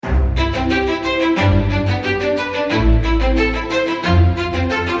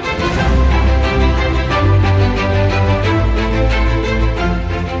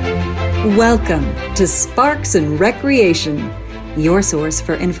Welcome to Sparks and Recreation, your source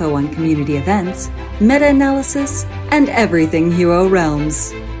for info on community events, meta-analysis, and everything Hero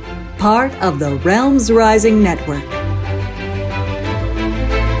Realms. Part of the Realms Rising Network.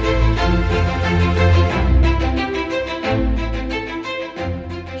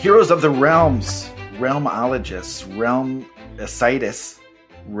 Heroes of the Realms, Realmologists, Realmicitis,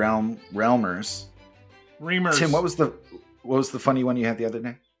 Realmers. Reamers. Tim, what was the funny one you had the other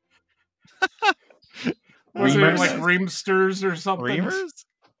day? Was it Reamers? like Reamsters or something? Reamers?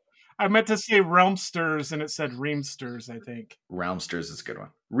 I meant to say Realmsters and it said Reamsters, I think. Realmsters is a good one.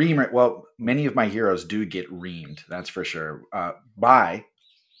 Reamer. Well, many of my heroes do get reamed, that's for sure, by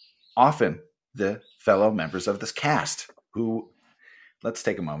often the fellow members of this cast, who let's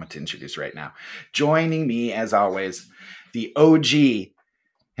take a moment to introduce right now. Joining me, as always, the OG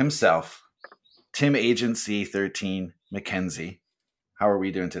himself, Tim Agency 13 Mackenzie. How are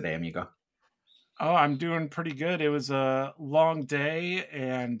we doing today, amigo? Oh, I'm doing pretty good. It was a long day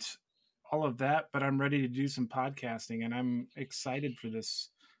and all of that, but I'm ready to do some podcasting and I'm excited for this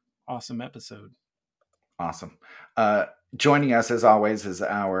awesome episode. Awesome. Joining us, as always, is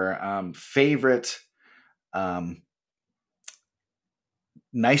our favorite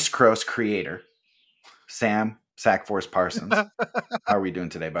Nice Cross creator, Sam Sackforce Parsons. How are we doing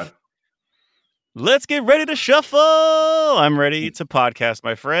today, bud? Let's get ready to shuffle. I'm ready to podcast,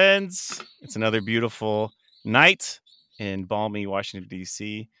 my friends. It's another beautiful night in balmy Washington,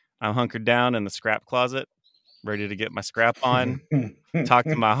 D.C. I'm hunkered down in the scrap closet, ready to get my scrap on, talk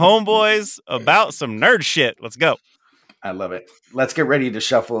to my homeboys about some nerd shit. Let's go. I love it. Let's get ready to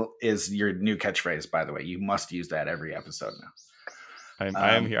shuffle is your new catchphrase, by the way. You must use that every episode now.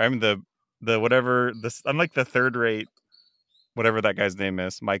 I am here. I'm the whatever this. I'm like the third rate, whatever that guy's name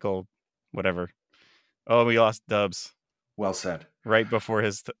is, Michael, whatever. Oh, we lost Dubs. Well said. Right before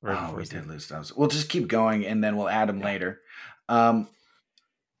his. We did lose Dubs. We'll just keep going, and then we'll add him later.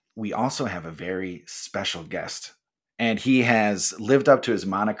 We also have a very special guest, and he has lived up to his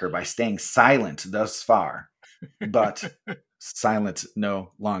moniker by staying silent thus far, but silent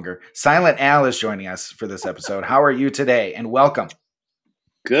no longer. Silent Al is joining us for this episode. How are you today? And welcome.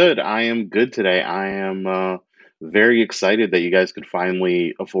 Good. I am good today. I am very excited that you guys could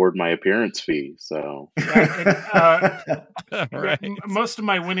finally afford my appearance fee. So, Right. Most of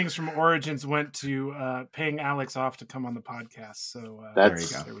my winnings from Origins went to paying Alex off to come on the podcast. So there you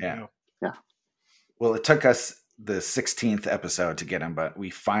go. There we Yeah. go. Yeah. Well, it took us the 16th episode to get him, but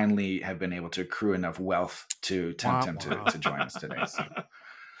we finally have been able to accrue enough wealth to tempt him to join us today. So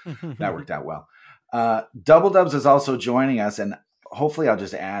that worked out well. Double Dubs is also joining us, and hopefully I'll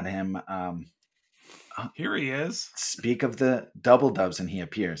just add him. Here he is. Speak of the Double Dubs, and he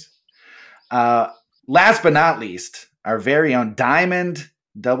appears. Last but not least, our very own Diamond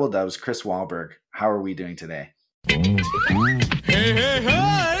Double Dubs, Chris Wahlberg. How are we doing today? Hey, hey,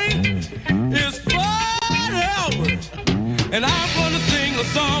 hey! It's Fred Albert, and I'm gonna sing a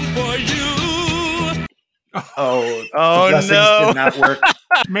song for you. Oh Oh, no. Did not work.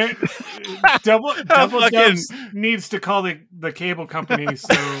 Man, Double Dubs needs to call the cable company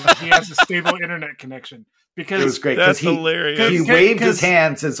so he has a stable internet connection. Because It was great because That's hilarious. he waved his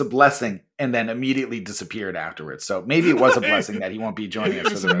hands as a blessing and then immediately disappeared afterwards. So maybe it was a blessing that he won't be joining us.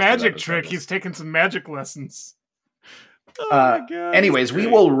 It was a magic trick. He's taking some magic lessons. Oh my God, Anyways, that's we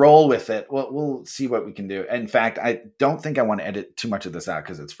great. will roll with it. We'll see what we can do. In fact, I don't think I want to edit too much of this out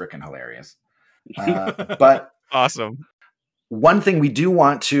because it's freaking hilarious. But Awesome. one thing we do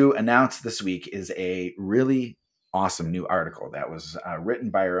want to announce this week is a really awesome new article that was written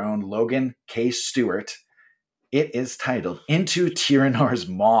by our own Logan K. Stewart. It is titled Into Tyranor's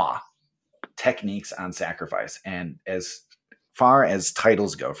Maw, Techniques on Sacrifice. And as far as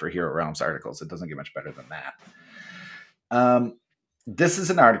titles go for Hero Realms articles, it doesn't get much better than that. This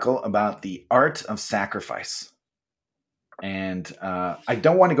is an article about the art of sacrifice. And I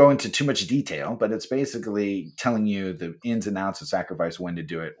don't want to go into too much detail, but it's basically telling you the ins and outs of sacrifice, when to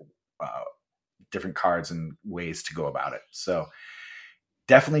do it, different cards and ways to go about it. So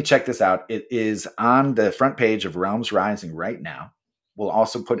definitely check this out. It is on the front page of Realms Rising right now. We'll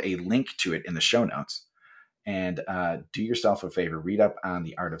also put a link to it in the show notes. And do yourself a favor, read up on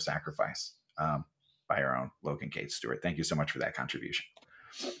the art of sacrifice by our own Logan K. Stewart. Thank you so much for that contribution.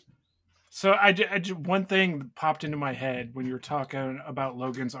 So one thing that popped into my head when you were talking about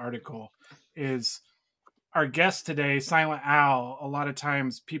Logan's article is our guest today, Silent Al. A lot of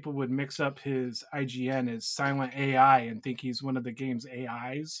times people would mix up his IGN as Silent AI and think he's one of the game's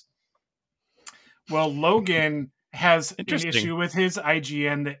AIs. Well, Logan has an issue with his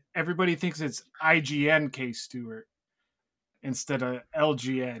IGN that everybody thinks it's IGN K. Stewart. instead of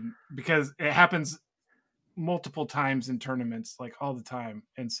LGN, because it happens multiple times in tournaments, like all the time.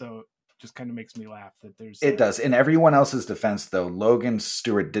 And so just kind of makes me laugh that there's It does. In everyone else's defense, though, Logan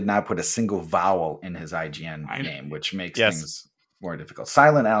Stewart did not put a single vowel in his IGN name, which makes things more difficult.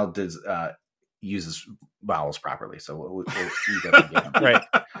 Silent Al uses vowels properly, so we definitely get him. Right.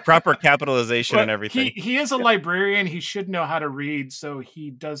 Proper capitalization and everything. He is a librarian. He should know how to read, so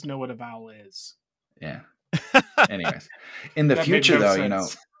he does know what a vowel is. Yeah. Anyways, in the future, though,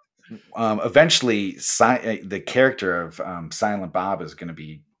 sense. Eventually, the character of Silent Bob is going to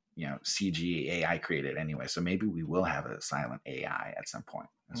be, CG AI created anyway. So maybe we will have a silent AI at some point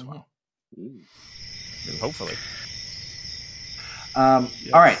as well. Hopefully.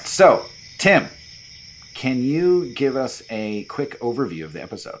 Yes. All right. So, Tim, can you give us a quick overview of the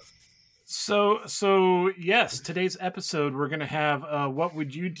episode? So yes, today's episode, we're going to have What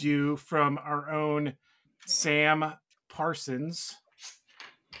Would You Do from our own Sam Parsons.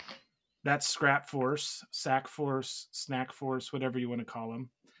 That's Scrap Force, Sack Force, Snack Force, whatever you want to call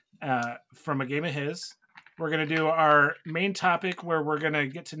him. From a game of his. We're going to do our main topic where we're going to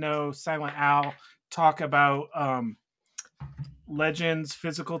get to know Silent Al, talk about Legends,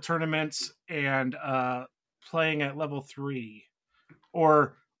 physical tournaments, and playing at level 3.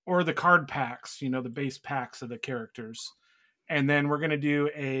 Or the card packs, the base packs of the characters. And then we're going to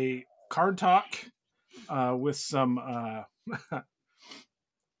do a card talk with some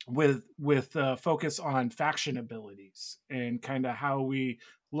with focus on faction abilities and kind of how we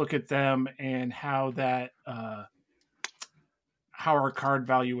look at them and how that how our card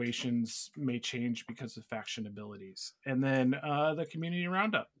valuations may change because of faction abilities. And then the community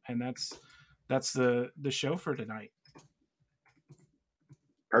roundup, and that's the show for tonight.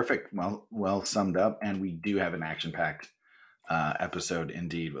 Perfect. Well summed up, and we do have an action-packed episode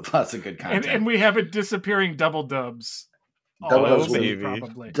indeed with lots of good content. And we have a disappearing Double Dubs.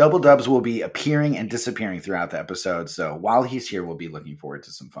 Double Dubs will be appearing and disappearing throughout the episode. So while he's here, we'll be looking forward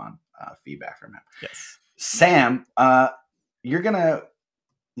to some fun feedback from him. Yes. Sam, you're going to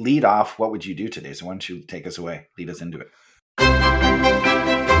lead off What Would You Do today? So why don't you take us away? Lead us into it.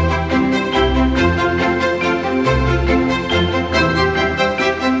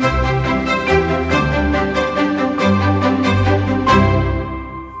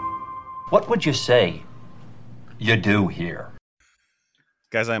 What would you say you do here?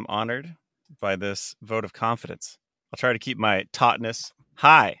 Guys, I'm honored by this vote of confidence. I'll try to keep my tautness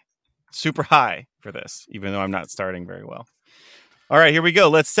high, super high for this, even though I'm not starting very well. All right, here we go.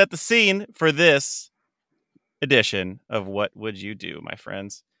 Let's set the scene for this edition of What Would You Do, my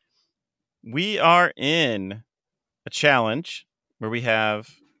friends? We are in a challenge where we have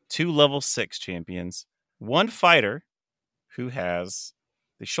 2 level 6 champions, 1 fighter who has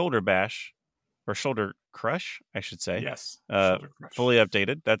the shoulder bash, or shoulder crush, I should say. Yes. Fully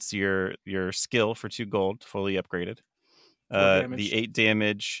updated. That's your skill for 2 gold, fully upgraded. The 8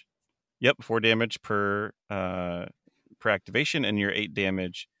 damage. Yep, 4 damage per activation, and your 8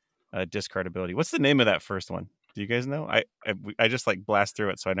 damage discard ability. What's the name of that first one? Do you guys know? I just like blast through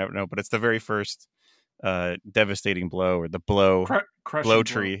it, so I don't know. But it's the very first devastating blow, or the blow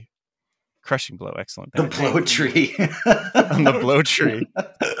tree. Crushing blow, excellent. The blow tree. On the blow tree.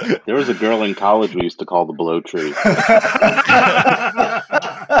 There was a girl in college we used to call the blow tree.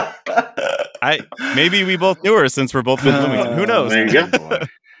 Maybe we both knew her since we're both in Bloomington. Who knows? There you go.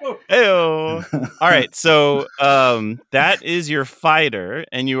 Heyo. All right, so that is your fighter,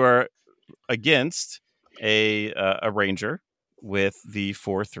 and you are against a ranger with the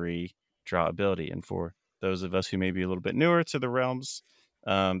 4/3 draw ability. And for those of us who may be a little bit newer to the realms,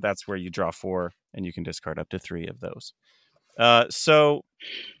 that's where you draw 4 and you can discard up to 3 of those. So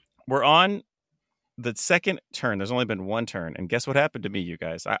we're on the second turn. There's only been 1 turn. And guess what happened to me, you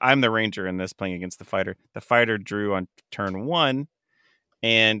guys? I'm the ranger in this, playing against the fighter. The fighter drew on turn 1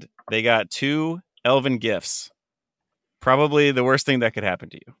 and they got 2 elven gifts. Probably the worst thing that could happen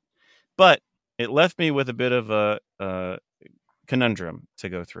to you. But it left me with a bit of a conundrum to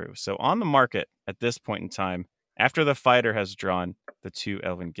go through. So on the market at this point in time, after the fighter has drawn the 2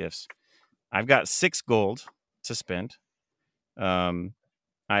 elven gifts, I've got 6 gold to spend.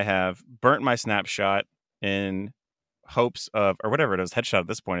 I have burnt my snapshot in hopes of, or whatever it is, headshot at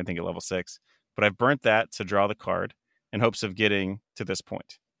this point, I think at level 6. But I've burnt that to draw the card in hopes of getting to this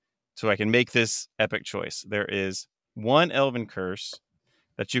point. So I can make this epic choice. There is 1 elven curse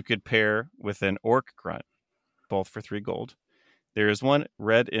that you could pair with an orc grunt, both for 3 gold. There is 1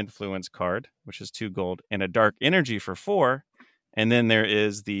 red influence card, which is 2 gold, and a dark energy for 4. And then there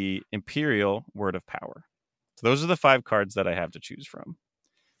is the Imperial Word of Power. So those are the 5 cards that I have to choose from.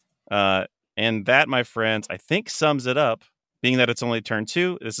 And that, my friends, I think sums it up being that it's only turn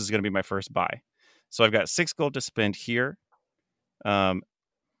 2, this is going to be my first buy. So I've got 6 gold to spend here.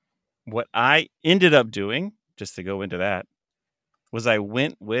 What I ended up doing, just to go into that, was I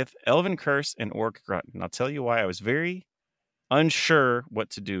went with Elven Curse and Orc Grunt. And I'll tell you why. I was very unsure what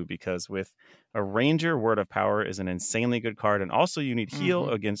to do, because with a Ranger, Word of Power is an insanely good card. And also you need heal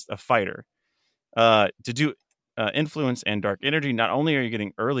against a fighter. To do Influence and Dark Energy, not only are you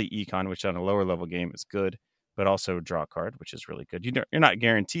getting early Econ, which on a lower level game is good, but also draw a card, which is really good. You're not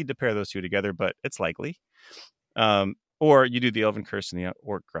guaranteed to pair those two together, but it's likely. Or you do the Elven Curse and the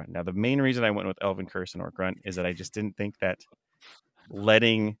Orc Grunt. Now, the main reason I went with Elven Curse and Orc Grunt is that I just didn't think that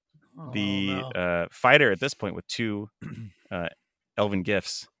letting the fighter at this point with 2 Elven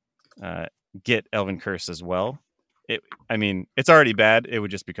Gifts get Elven Curse as well. It's already bad. It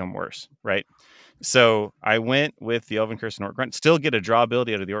would just become worse, right? So I went with the Elven Curse and Orc Grunt. Still get a draw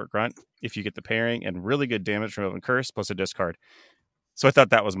ability out of the Orc Grunt if you get the pairing, and really good damage from Elven Curse plus a discard. So I thought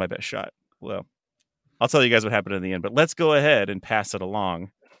that was my best shot. Well, I'll tell you guys what happened in the end, but let's go ahead and pass it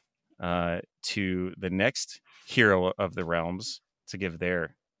along to the next hero of the realms to give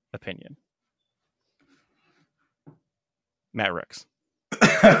their opinion. Matt Rooks.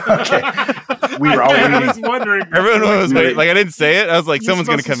 Okay. We were all I waiting. was wondering. Everyone was waiting. Like, I didn't say it. I was like, You're someone's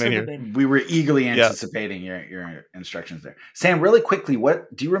going to supposed come in say the here. name. We were eagerly anticipating your instructions there. Sam, really quickly,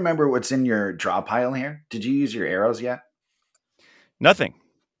 what do you remember what's in your draw pile here? Did you use your arrows yet? Nothing.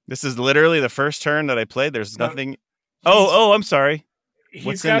 This is literally the first turn that I played. There's No. nothing. Oh, I'm sorry. He's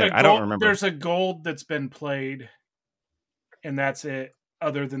What's got in there? a gold, I don't remember. There's a gold that's been played, and that's it,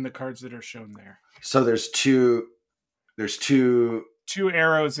 other than the cards that are shown there. So there's two. 2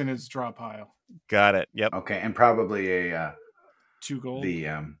 arrows in his draw pile. Got it. Yep. Okay, and probably a 2 gold.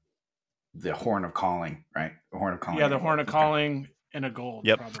 the Horn of Calling, right? The Horn of Calling. Yeah, the Horn of Okay. Calling and a gold.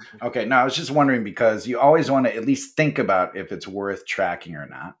 Yep. Probably. Okay, no, I was just wondering because you always want to at least think about if it's worth tracking or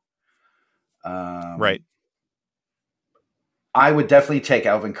not. Right. I would definitely take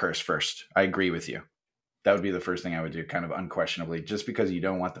Elven Curse first. I agree with you. That would be the first thing I would do, kind of unquestionably, just because you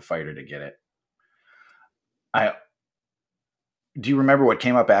don't want the fighter to get it. Do you remember what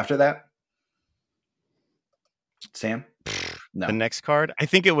came up after that, Sam? No. The next card, I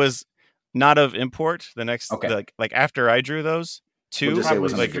think it was not of import. The next, Okay. like after I drew those 2, We'll just say it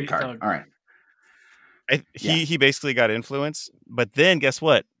wasn't Probably a good Street card. Thug. All right. he basically got influence. But then guess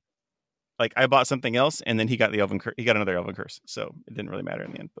what? Like, I bought something else, and then he got the Elven Curse. He got another Elven Curse, so it didn't really matter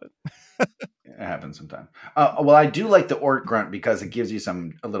in the end. But It happens sometimes. Well, I do like the Orc Grunt because it gives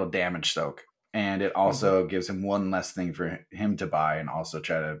you a little damage soak. And it also gives him one less thing for him to buy and also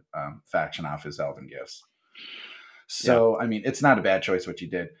try to faction off his Elven Gifts. So, I mean, it's not a bad choice what you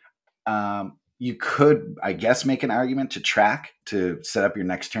did. You could, I guess, make an argument to track to set up your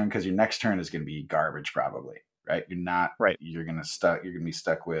next turn, because your next turn is going to be garbage probably, right? You're not, right. You're going to be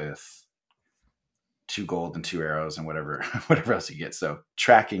stuck with 2 gold and 2 arrows and whatever else you get. So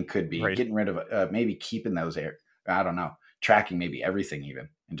tracking could be getting rid of, maybe keeping those I don't know. Tracking maybe everything even,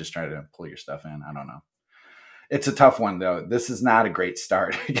 and just try to pull your stuff in. I don't know. It's a tough one though. This is not a great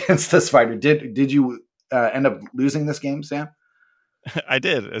start against this fighter. Did you end up losing this game, Sam? I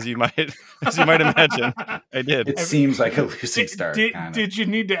did, as you might imagine. I did. It seems like a losing start. Did you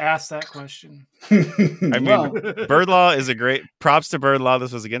need to ask that question? I mean, Birdlaw is a great. Props to Birdlaw.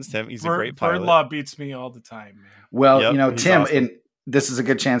 This was against him. He's a great pilot. Birdlaw beats me all the time, man. Well, Yep, he's Tim, awesome. and this is a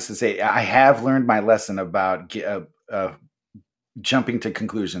good chance to say I have learned my lesson about jumping to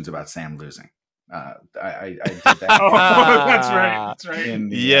conclusions about Sam losing. I did that. Oh, that's right. That's right. in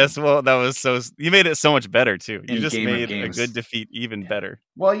the, Yes, well, that was so. You made it so much better too. You in just Game of made a Games. good defeat even better.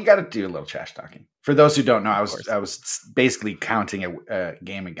 Well, you got to do a little trash talking. For those who don't know, course. I was basically counting a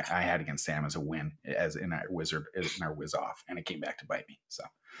game I had against Sam as a win, as in our whiz off, and it came back to bite me. So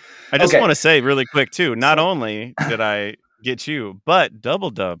I just Okay. want to say really quick too. Not only did I get you, but double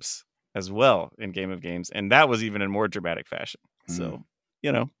dubs as well in Game of Games, and that was even in more dramatic fashion. So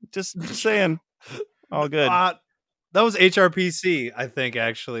just saying, all good. That was HRPC, I think,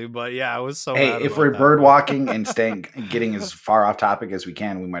 actually. But yeah, I was so hey, mad if about we're that. bird walking and getting as far off topic as we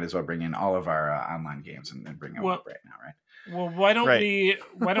can, we might as well bring in all of our online games and bring them up right now, right? Well, why don't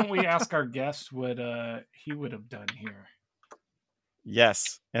Right. we ask our guest what he would have done here?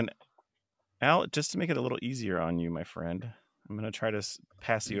 Yes, and Al, just to make it a little easier on you, my friend, I'm going to try to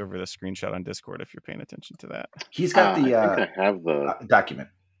pass you over the screenshot on Discord if you're paying attention to that. He's got I think I have the document.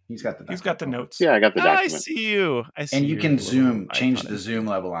 He's got the notes. Yeah, I got the I document. see you. and you can zoom, change the zoom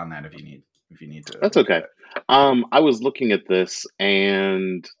level on that if you need to. That's okay. I was looking at this,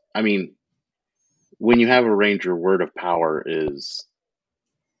 and I mean, when you have a ranger, Word of Power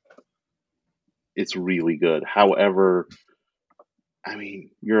it's really good. However, I mean,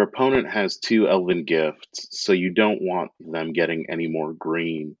 your opponent has 2 Elven Gifts, so you don't want them getting any more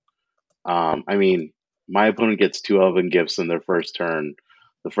green. I mean, my opponent gets 2 Elven Gifts in their first turn.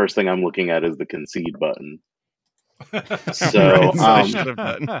 The first thing I'm looking at is the concede button. So, Right, so I should have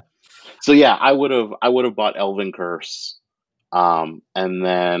done. so yeah, I would have bought Elven Curse, and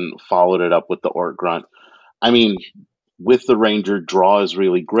then followed it up with the Orc Grunt. I mean, with the Ranger, draw is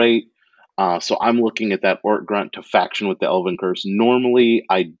really great. So I'm looking at that Orc Grunt to faction with the Elven Curse. Normally,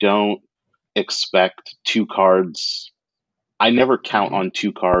 I don't expect 2 cards. I never count on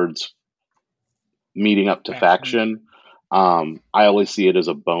 2 cards meeting up to faction. I always see it as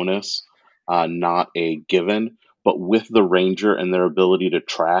a bonus, not a given. But with the Ranger and their ability to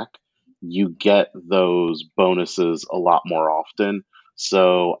track, you get those bonuses a lot more often.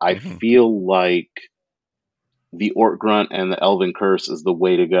 So I feel like the Orc Grunt and the Elven Curse is the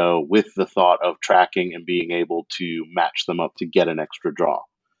way to go, with the thought of tracking and being able to match them up to get an extra draw.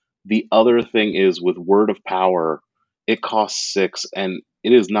 The other thing is, with Word of Power, it costs 6, and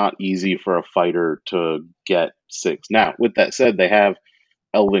it is not easy for a fighter to get 6. Now, with that said, they have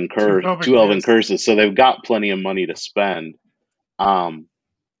Elven Curse, 2 Elven Curses, so they've got plenty of money to spend.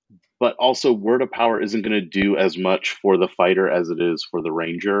 But also, Word of Power isn't going to do as much for the fighter as it is for the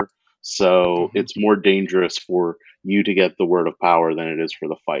Ranger. So it's more dangerous for you to get the Word of Power than it is for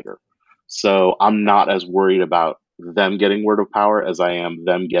the fighter. So I'm not as worried about them getting Word of Power as I am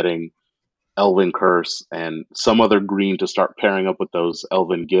them getting Elven Curse and some other green to start pairing up with those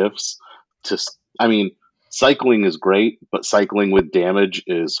Elven Gifts. I mean, cycling is great, but cycling with damage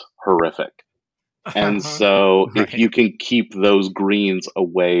is horrific. And so if you can keep those greens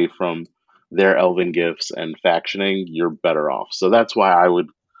away from their Elven Gifts and factioning, you're better off. So that's why I would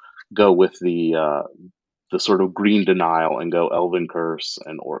go with the sort of green denial and go Elven Curse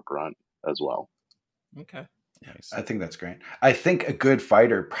and Orc Grunt as well. Okay. Nice. I think that's great. I think a good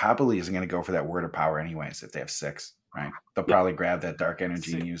fighter probably isn't going to go for that Word of Power anyways if they have 6, right? They'll probably grab that Dark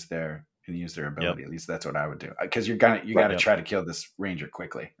Energy and use their ability. At least that's what I would do. Because you got to try to kill this Ranger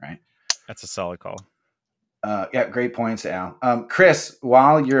quickly, right? That's a solid call. Yeah, great points, Al. Chris,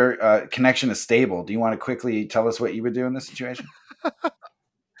 while your connection is stable, do you want to quickly tell us what you would do in this situation?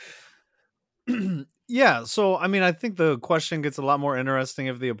 Yeah, so I mean, I think the question gets a lot more interesting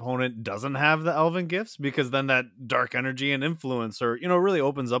if the opponent doesn't have the Elven Gifts, because then that Dark Energy and Influence, or really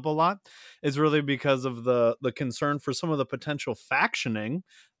opens up a lot. It's really because of the concern for some of the potential factioning,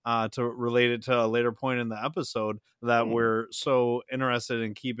 to relate it to a later point in the episode, that we're so interested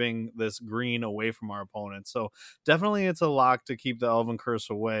in keeping this green away from our opponent. So definitely it's a lock to keep the Elven Curse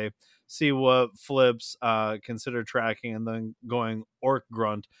away, see what flips, consider tracking, and then going Orc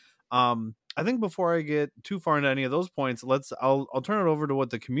Grunt. I think before I get too far into any of those points, I'll turn it over to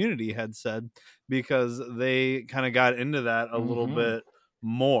what the community had said, because they kind of got into that a little bit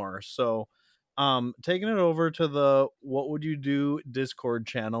more. So taking it over to the What Would You Do Discord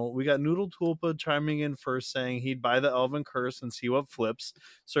channel, we got Noodle Tulpa chiming in first, saying he'd buy the Elven Curse and see what flips.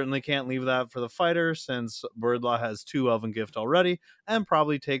 Certainly can't leave that for the fighter, since Birdlaw has 2 Elven Gift already, and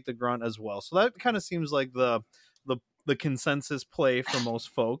probably take the Grunt as well. So that kind of seems like the consensus play for most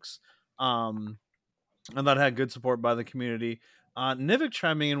folks. And that had good support by the community. Nivik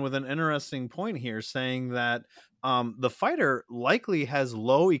chiming in with an interesting point here, saying that the fighter likely has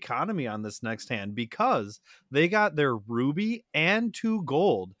low economy on this next hand, because they got their ruby and 2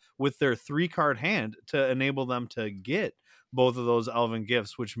 gold with their 3-card hand to enable them to get both of those Elven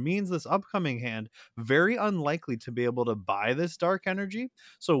Gifts, which means this upcoming hand very unlikely to be able to buy this Dark Energy.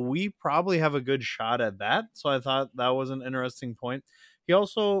 So we probably have a good shot at that. So I thought that was an interesting point. He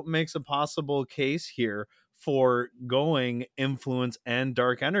also makes a possible case here for going Influence and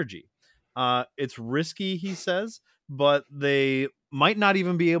Dark Energy. It's risky, he says, but they might not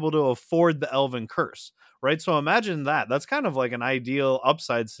even be able to afford the Elven Curse, right? So imagine that. That's kind of like an ideal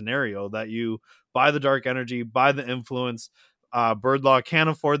upside scenario, that you buy the Dark Energy, buy the Influence, Birdlaw can't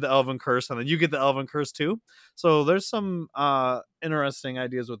afford the Elven Curse, and then you get the Elven Curse too. So there's some interesting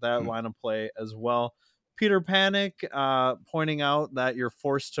ideas with that line of play as well. Peter Panic pointing out that you're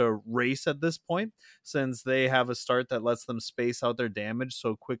forced to race at this point, since they have a start that lets them space out their damage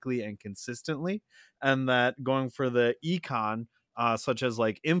so quickly and consistently, and that going for the econ, such as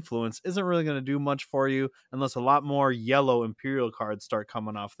like Influence, isn't really going to do much for you unless a lot more yellow Imperial cards start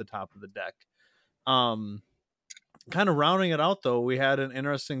coming off the top of the deck. Kind of rounding it out, though, we had an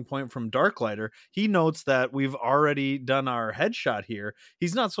interesting point from Darklighter. He notes that we've already done our headshot here.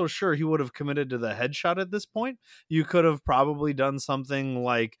 He's not so sure he would have committed to the headshot at this point. You could have probably done something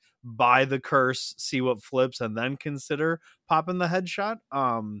like buy the curse, see what flips, and then consider popping the headshot.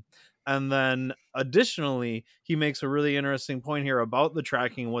 And then additionally, he makes a really interesting point here about the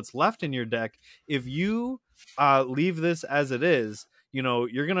tracking, what's left in your deck. If you leave this as it is,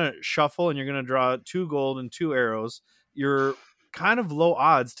 you're going to shuffle and you're going to draw 2 gold and 2 arrows. You're kind of low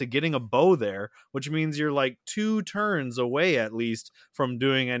odds to getting a bow there, which means you're like 2 turns away at least from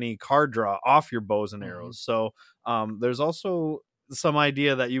doing any card draw off your bows and arrows. So there's also some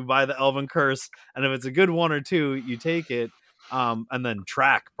idea that you buy the Elven Curse, and if it's a good 1 or 2, you take it. And then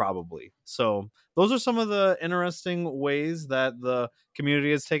track probably. So those are some of the interesting ways that the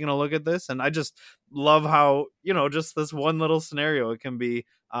community has taken a look at this. And I just love how, just this one little scenario, it can be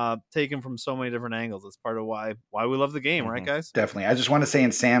taken from so many different angles. It's part of why we love the game, right, guys? Definitely. I just want to say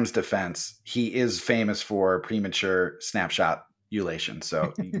in Sam's defense, he is famous for premature snapshot ulation,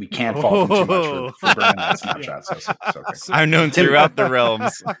 so we can't fault him too much for burning that snapshot. So okay. I'm known throughout the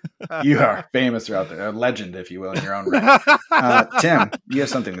realms. You are famous throughout a legend, if you will, in your own right. Tim, you have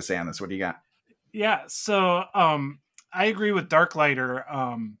something to say on this. What do you got? Yeah, so I agree with Darklighter.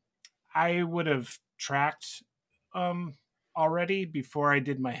 I would have tracked already before I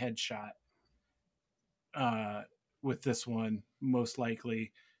did my headshot with this one, most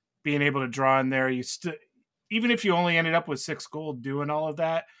likely. Being able to draw in there, even if you only ended up with 6 gold doing all of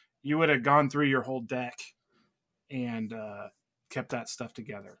that, you would have gone through your whole deck and kept that stuff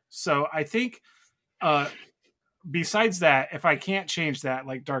together. So I think besides that, if I can't change that,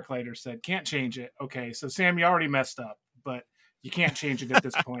 like Darklighter said, can't change it. Okay, so Sam, you already messed up, but you can't change it at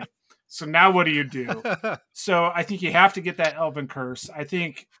this point. So now what do you do? So I think you have to get that Elven Curse. I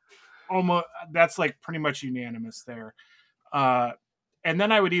think almost that's like pretty much unanimous there. And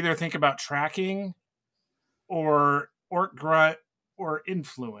then I would either think about tracking or Orc Grunt or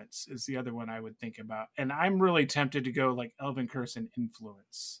Influence is the other one I would think about. And I'm really tempted to go like Elven Curse and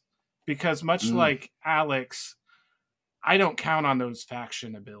Influence because much like Alex, I don't count on those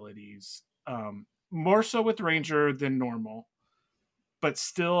faction abilities. More so with Ranger than normal, but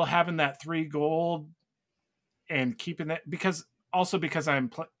still having that 3 gold and keeping that because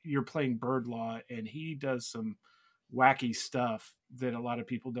you're playing Bird Law and he does some wacky stuff that a lot of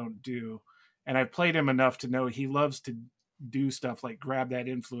people don't do. And I've played him enough to know he loves to do stuff like grab that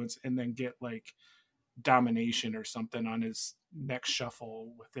influence and then get like domination or something on his next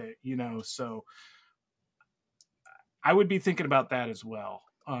shuffle with it, so I would be thinking about that as well.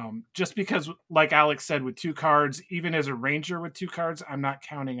 Just because like Alex said, with 2 cards, even as a Ranger with 2 cards, I'm not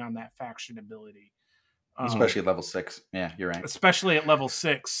counting on that faction ability. Especially at level 6. Yeah, you're right. Especially at level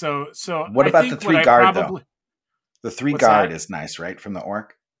 6. So what about the 3 guard though? The 3 guard is nice, right? From the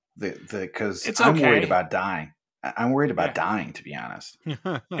Orc? Because I'm worried about dying. I'm worried about dying, to be honest.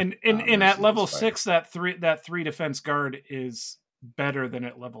 and at level 6, that 3 defense guard is better than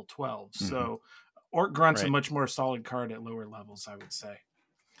at level 12. Mm-hmm. So Orc Grunt's a much more solid card at lower levels, I would say.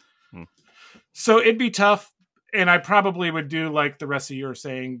 So it'd be tough, and I probably would do like the rest of you are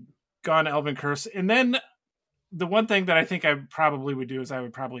saying, gone Elven Curse. And then the one thing that I think I probably would do is I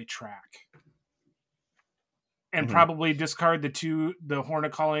would probably track. And probably discard the Horn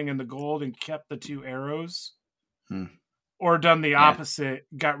of Calling and the gold and kept the 2 arrows. Or done the opposite,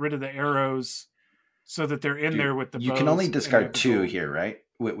 got rid of the arrows so that they're in there with the bows. You can only discard 2 here, right?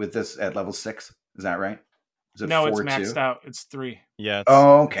 With this at level 6. Is that right? Is it no, 4, it's maxed 2? out. It's 3. Yeah.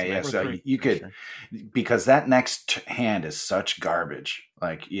 Okay. Yeah. So you could, because that next hand is such garbage.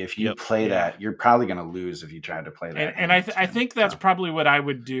 Like if you play that, you're probably going to lose if you try to play that. And I think that's probably what I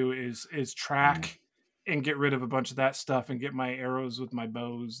would do is track and get rid of a bunch of that stuff and get my arrows with my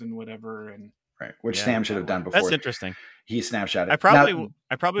bows and whatever. And which Sam should have done before. That's interesting. He snapshotted. I probably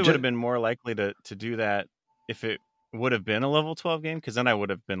would have been more likely to do that if it would have been a level 12 game, because then I would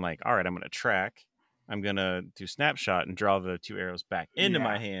have been like, all right, I'm going to track. I'm going to do snapshot and draw the 2 arrows back into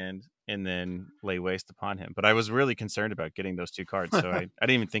my hand and then lay waste upon him. But I was really concerned about getting those 2 cards, so I didn't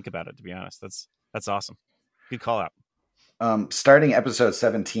even think about it, to be honest. That's awesome. Good call out. Starting episode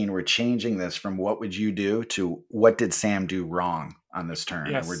 17, we're changing this from what would you do to what did Sam do wrong on this turn.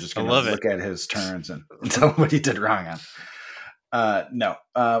 Yes. And we're just going to look at his turns and tell him what he did wrong on.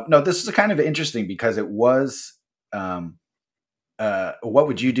 No, this is kind of interesting because it was what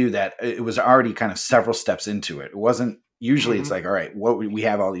would you do that it was already kind of several steps into it. It wasn't usually it's like, all right, we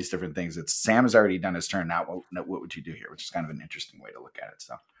have all these different things. It's Sam has already done his turn. Now what would you do here? Which is kind of an interesting way to look at it.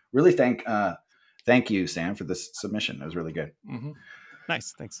 So really thank you, Sam, for this submission. It was really good. Mm-hmm.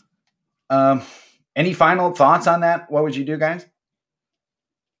 Nice. Thanks. Any final thoughts on that? What would you do, guys?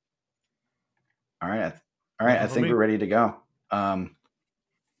 All right. I think we're ready to go.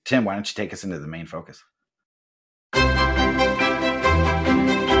 Tim, why don't you take us into the main focus?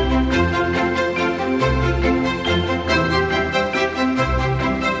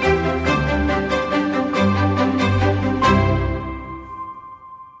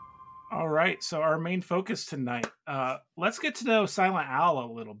 So our main focus tonight, let's get to know Silent Owl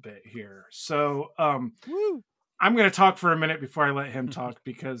a little bit here. So I'm going to talk for a minute before I let him talk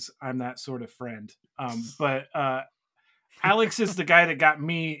because I'm that sort of friend. But Alex is the guy that got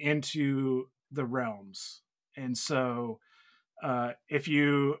me into the realms. And so if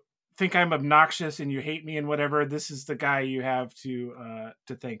you think I'm obnoxious and you hate me and whatever, this is the guy you have to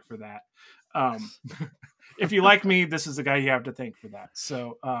thank for that. If you like me, this is the guy you have to thank for that.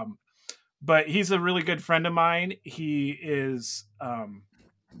 So, but he's a really good friend of mine. He is a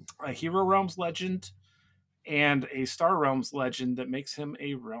Hero Realms legend and a Star Realms legend that makes him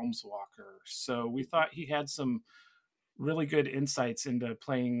a Realms Walker. So we thought he had some really good insights into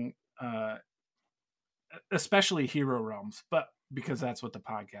playing, especially Hero Realms, but because that's what the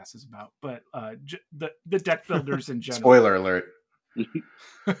podcast is about. But the deck builders in general. Spoiler alert.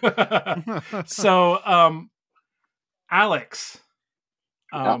 So, Alex,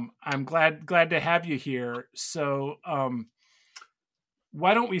 I'm glad to have you here. So,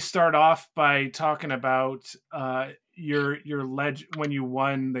 why don't we start off by talking about your when you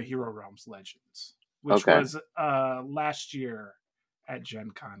won the Hero Realms Legends, which was last year at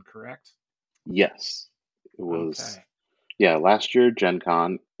Gen Con, correct? Yes, it was. Okay. Yeah, last year at Gen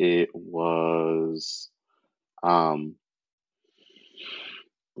Con, it was.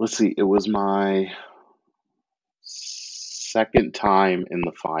 Let's see, it was my second time in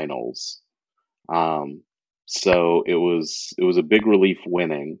the finals. So it was a big relief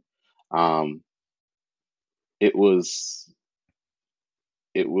winning. It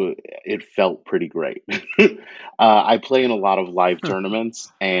felt pretty great. I play in a lot of live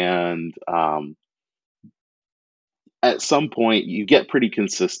tournaments, and at some point you get pretty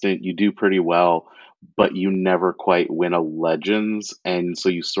consistent, you do pretty well, but you never quite win a Legends, and so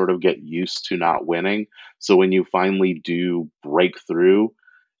you sort of get used to not winning. So when you finally do break through,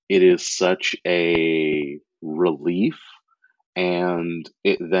 it is such a relief, and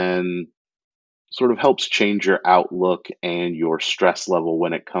it then sort of helps change your outlook and your stress level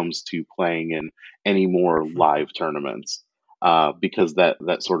when it comes to playing in any more live tournaments, because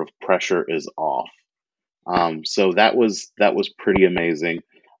that sort of pressure is off. So that was pretty amazing.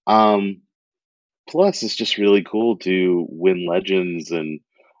 Plus, it's just really cool to win Legends and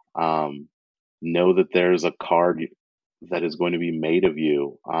know that there's a card that is going to be made of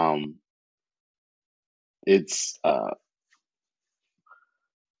you. It's I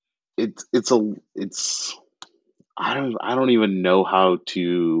don't even know how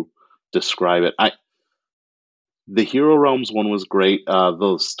to describe it. The Hero Realms one was great.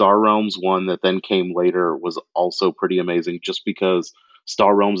 The Star Realms one that then came later was also pretty amazing, just because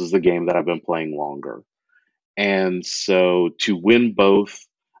Star Realms is the game that I've been playing longer. And so to win both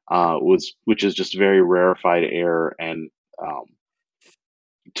which is just very rarefied air, and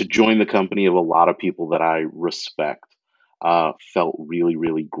to join the company of a lot of people that I respect felt really,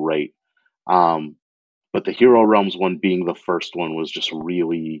 really great. But the Hero Realms one being the first one was just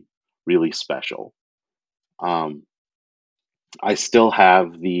really, really special. I still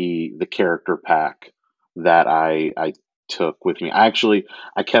have the character pack that I took with me. I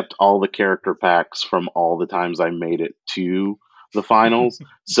kept all the character packs from all the times I made it to the finals.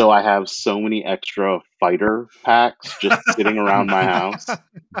 So I have so many extra fighter packs just sitting around my house.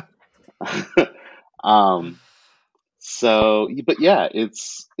 So, but yeah,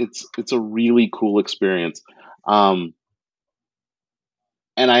 it's a really cool experience. And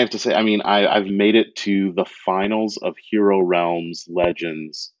I have to say, I mean, I've made it to the finals of Hero Realms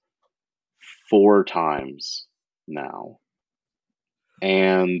Legends 4 times now.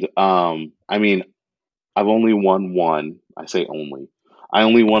 And I mean, I've only won 1. I say only. I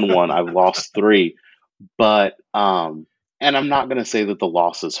only won 1. I've lost 3. But and I'm not going to say that the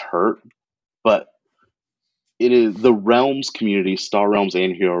losses hurt, but it is the Realms community, Star Realms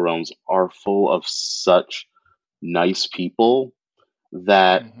and Hero Realms, are full of such nice people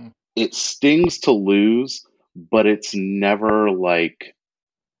that it stings to lose, but it's never like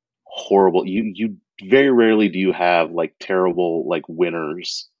horrible. You very rarely do you have like terrible like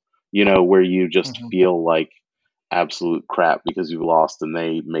winners, where you just feel like absolute crap because you've lost and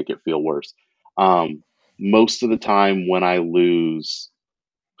they make it feel worse. Most of the time when I lose,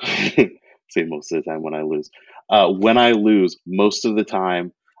 say most of the time when I lose, most of the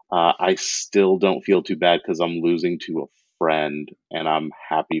time I still don't feel too bad because I'm losing to a friend and I'm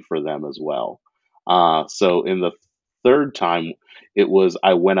happy for them as well. So in the third time,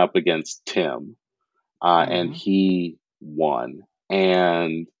 I went up against Tim, and he won.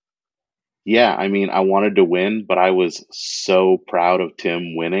 And yeah, I mean, I wanted to win, but I was so proud of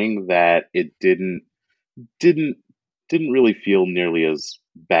Tim winning that it didn't really feel nearly as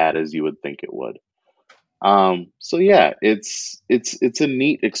bad as you would think it would. So yeah, it's a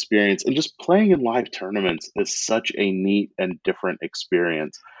neat experience, and just playing in live tournaments is such a neat and different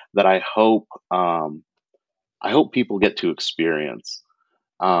experience that I hope people get to experience.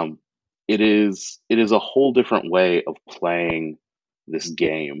 Um, it is a whole different way of playing this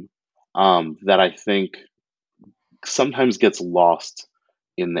game, that I think sometimes gets lost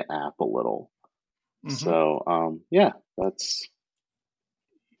in the app a little. So yeah, that's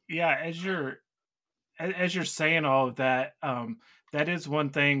Yeah, as you're saying all of that, that is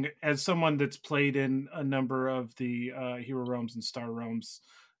one thing. As someone that's played in a number of the Hero Realms and Star Realms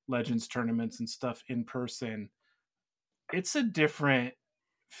Legends tournaments and stuff in person, it's a different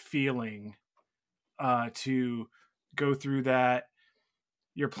feeling to go through that.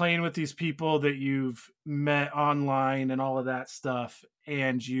 You're playing with these people that you've met online and all of that stuff,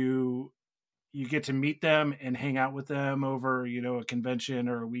 and you get to meet them and hang out with them over, a convention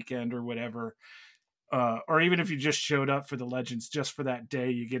or a weekend or whatever. Or even if you just showed up for the Legends just for that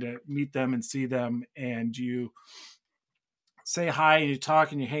day, you get to meet them and see them, and you say hi and you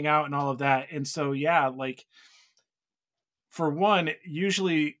talk and you hang out and all of that. And so, yeah, like, for one,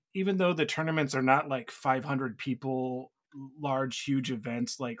 usually, even though the tournaments are not like 500 people, large, huge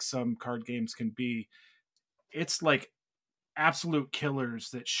events like some card games can be, it's like absolute killers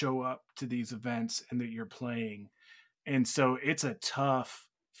that show up to these events and that you're playing. And so it's a tough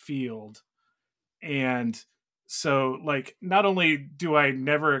field. And so, like, not only do I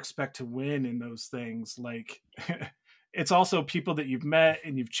never expect to win in those things, like, it's also people that you've met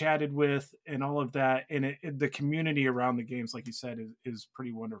and you've chatted with and all of that. And the community around the games, like you said, is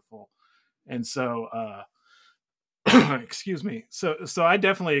pretty wonderful. And so, excuse me. So I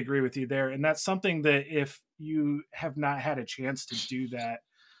definitely agree with you there. And that's something that if you have not had a chance to do that,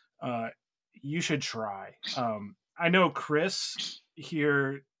 you should try. I know Chris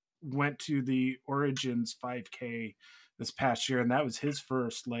here went to the Origins 5K this past year, and that was his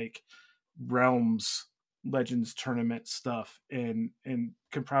first like Realms Legends tournament stuff, and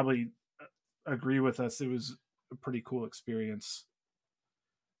could probably agree with us. It was a pretty cool experience.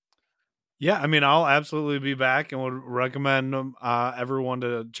 Yeah, I mean, I'll absolutely be back and would recommend everyone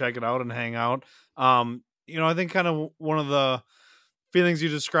to check it out and hang out. I think kind of one of the feelings you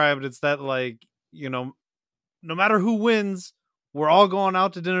described, it's that, like, no matter who wins, we're all going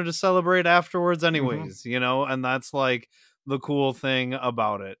out to dinner to celebrate afterwards anyways, and that's like the cool thing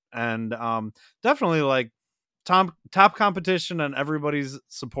about it. And definitely like top competition and everybody's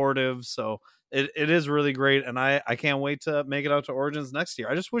supportive. So it is really great. And I can't wait to make it out to Origins next year.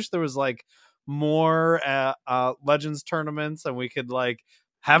 I just wish there was like more Legends tournaments and we could like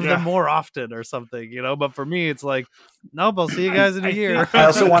have them more often or something, but for me, it's like, nope, I'll see you guys in a year. I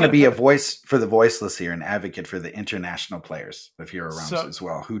also want to be a voice for the voiceless here, an advocate for the international players of Hero Realms as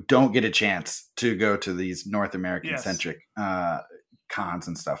well, who don't get a chance to go to these North American centric cons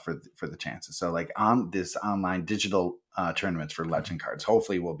and stuff for the chances. So like on this online digital tournaments for Legend cards,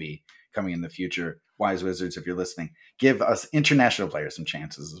 hopefully will be coming in the future. Wise Wizards, if you're listening, give us international players some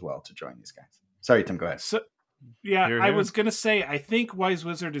chances as well to join these guys. Sorry, Tim, go ahead. So, yeah, I was going to say, I think Wise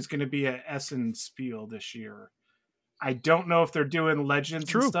Wizard is going to be at Essen Spiel this year. I don't know if they're doing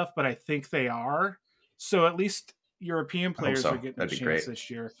Legends and stuff, but I think they are. So at least European players are getting a chance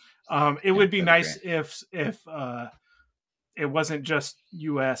this year. It would be nice if it wasn't just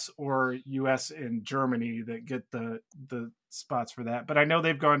US or US and Germany that get the spots for that. But I know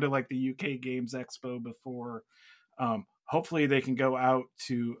they've gone to like the UK Games Expo before. Hopefully they can go out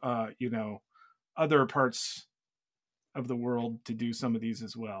to, other parts of the world to do some of these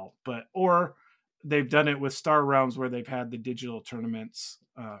as well. Or they've done it with Star Realms where they've had the digital tournaments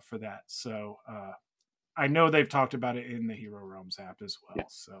for that. So I know they've talked about it in the Hero Realms app as well. Yeah.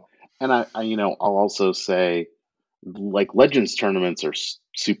 So, and I I'll also say, like, Legends tournaments are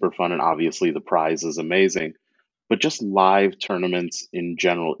super fun, and obviously the prize is amazing. But just live tournaments in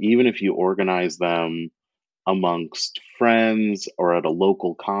general, even if you organize them amongst friends or at a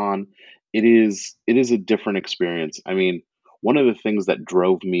local con, it is a different experience. I mean, one of the things that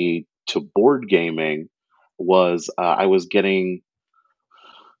drove me to board gaming was I was getting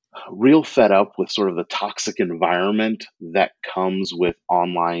real fed up with sort of the toxic environment that comes with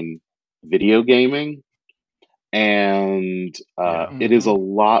online video gaming. And it is a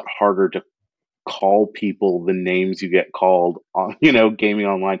lot harder to call people the names you get called on, gaming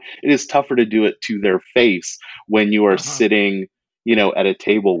online. It is tougher to do it to their face when you are sitting, at a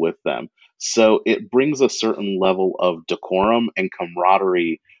table with them. So it brings a certain level of decorum and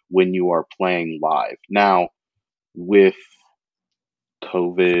camaraderie when you are playing live. Now, with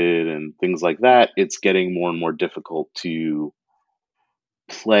COVID and things like that, it's getting more and more difficult to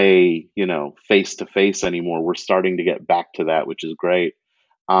play, face to face anymore. We're starting to get back to that, which is great.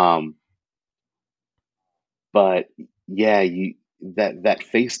 But yeah, that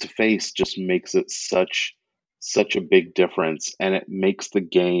face to face just makes it such a big difference, and it makes the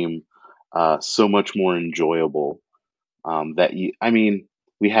game so much more enjoyable.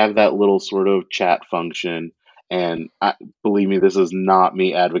 We have that little sort of chat function, and believe me, this is not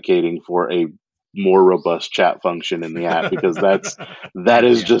me advocating for a more robust chat function in the app, because that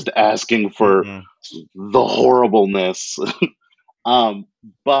is just asking for the horribleness.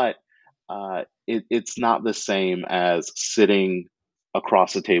 But it's not the same as sitting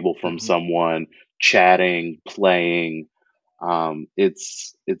across the table from someone, chatting, playing.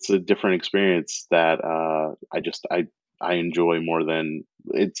 It's a different experience that I enjoy more than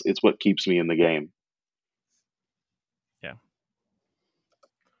it's what keeps me in the game. Yeah.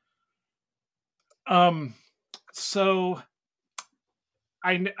 So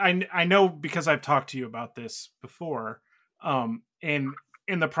I know, because I've talked to you about this before, and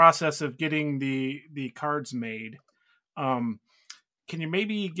in the process of getting the cards made, can you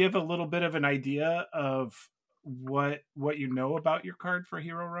maybe give a little bit of an idea of what you know about your card for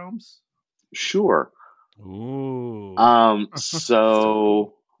Hero Realms? Sure. Ooh.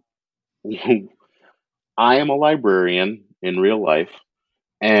 So I am a librarian in real life,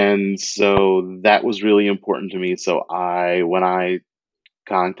 and so that was really important to me. So when I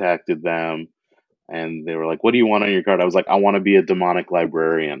contacted them and they were like, "What do you want on your card?" I was like, "I want to be a demonic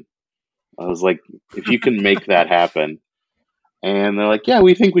librarian." I was like, "If you can make that happen." And they're like, "Yeah,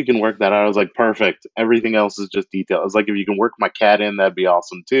 we think we can work that out." I was like, "Perfect. Everything else is just detail." I was like, "If you can work my cat in, that'd be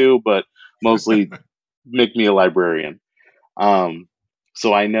awesome too, but mostly make me a librarian."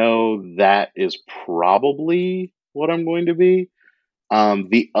 So I know that is probably what I'm going to be.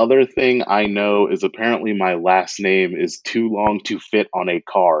 The other thing I know is apparently my last name is too long to fit on a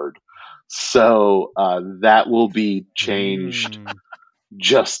card. So that will be changed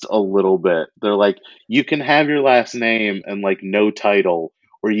just a little bit. They're like, you can have your last name and like no title,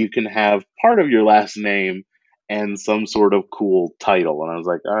 or you can have part of your last name and some sort of cool title. And I was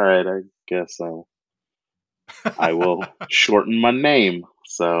like, all right, I guess I will shorten my name.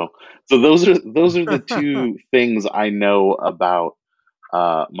 So those are the two things I know about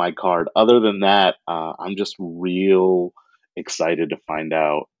my card. Other than that, I'm just real excited to find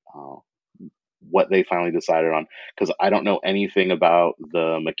out what they finally decided on, because I don't know anything about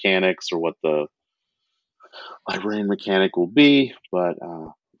the mechanics or what the librarian mechanic will be, but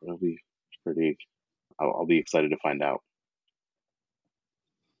it'll be pretty. I'll be excited to find out.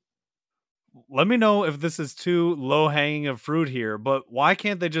 Let me know if this is too low hanging of fruit here, but why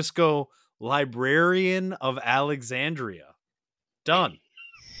can't they just go Librarian of Alexandria? Done.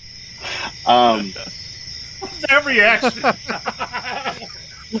 That reaction.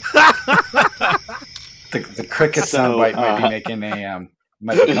 The cricket soundbite might be making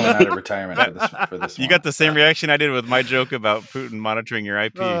might be coming out of retirement for this You one. got the same reaction I did with my joke about Putin monitoring your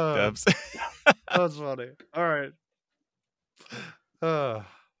IP, Dubs. That's funny. All right. So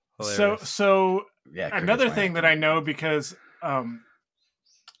Yeah, another cricket's thing my that I know, because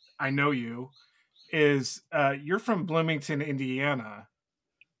I know you, is you're from Bloomington, Indiana,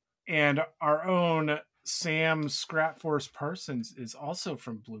 and our own Sam Scrapforce Parsons is also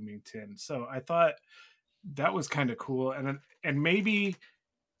from Bloomington. So I thought that was kind of cool, and maybe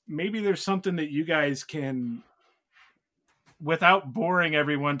there's something that you guys can, without boring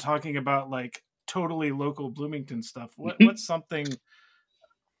everyone talking about like totally local Bloomington stuff. What's something?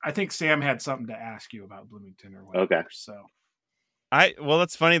 I think Sam had something to ask you about Bloomington or whatever. Okay. So Well,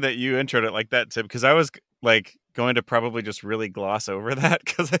 it's funny that you introed it like that, Tim, because I was like going to probably just really gloss over that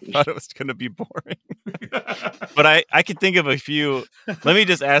because I thought it was going to be boring. But I could think of a few. Let me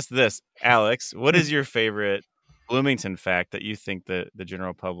just ask this, Alex, what is your favorite Bloomington fact that you think the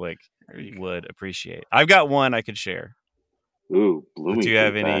general public would appreciate? I've got one I could share. Ooh, Bloomington. Do you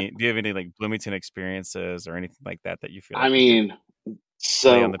have fact. any like Bloomington experiences or anything like that you feel like I mean, lay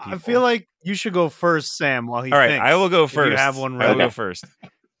on the so people? I feel like you should go first, Sam, while he All right, thinks. I will go if first. You have one I will ready. go first.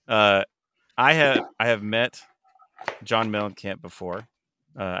 I have met John Mellencamp before.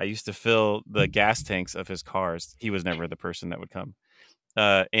 I used to fill the gas tanks of his cars. He was never the person that would come.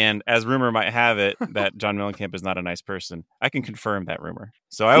 And as rumor might have it, that John Mellencamp is not a nice person. I can confirm that rumor.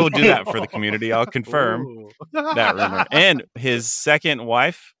 So I will do that for the community. I'll confirm that rumor. And his second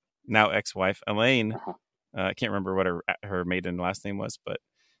wife, now ex-wife, Elaine, I can't remember what her maiden last name was, but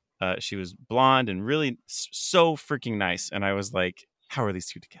she was blonde and really so freaking nice. And I was like, how are these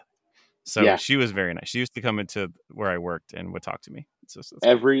two together? So Yeah. she was very nice. She used to come into where I worked and would talk to me. So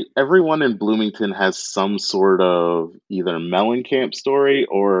that's good. Everyone in Bloomington has some sort of either Mellencamp story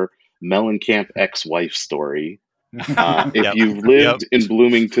or Mellencamp ex-wife story. If Yep. you've lived in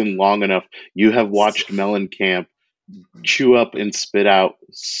Bloomington long enough, you have watched Mellencamp chew up and spit out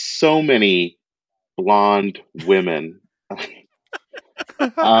so many blonde women.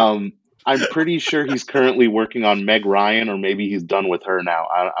 I'm pretty sure he's currently working on Meg Ryan, or maybe he's done with her now.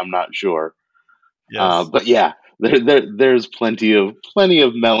 I'm not sure. Yes. But yeah, there's plenty of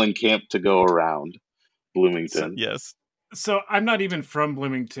Mellencamp to go around Bloomington. Yes. So I'm not even from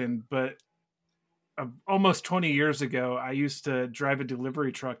Bloomington, but almost 20 years ago, I used to drive a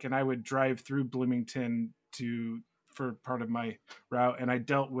delivery truck, and I would drive through Bloomington for part of my route, and I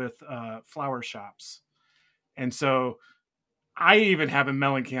dealt with flower shops. And so I even have a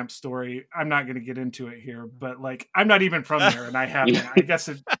Mellencamp story. I'm not going to get into it here, but like, I'm not even from there, and I haven't. I guess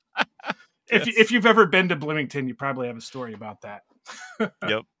if you've ever been to Bloomington, you probably have a story about that.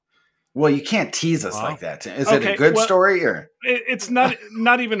 Yep. Well, you can't tease us like that. Is it Okay, a good well, story or? It's not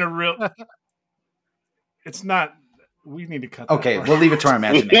even a real. It's not. We need to cut that Okay, part. we'll leave it to our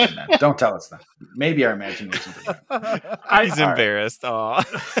imagination then. Don't tell us that. Maybe our imagination. He's embarrassed. Aw.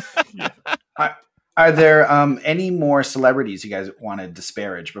 Are there any more celebrities you guys want to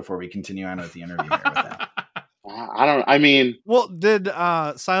disparage before we continue on with the interview here with them? I mean, Well, did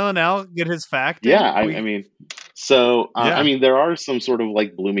Silent Al get his fact? yeah, in? I mean, so Yeah. I mean, there are some sort of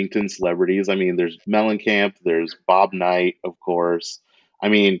like Bloomington celebrities. I mean, there's Mellencamp, there's Bob Knight, of course. I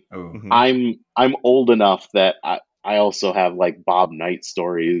mean, Oh, Mhm. I'm old enough that I also have like Bob Knight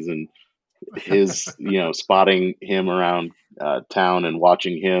stories and his, spotting him around town and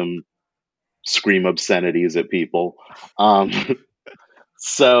watching him scream obscenities at people.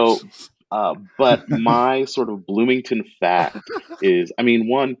 So, but my sort of Bloomington fact is, I mean,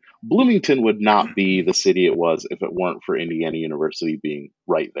 one, Bloomington would not be the city it was if it weren't for Indiana University being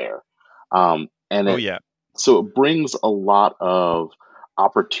right there. And Oh it, yeah. so it brings a lot of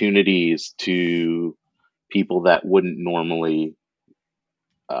opportunities to people that wouldn't normally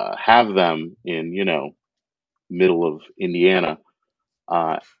have them in, middle of Indiana.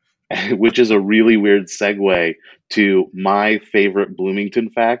 Which is a really weird segue to my favorite Bloomington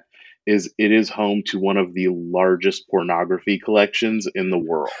fact is it is home to one of the largest pornography collections in the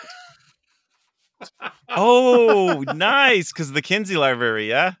world. Oh, nice. Because the Kinsey Library,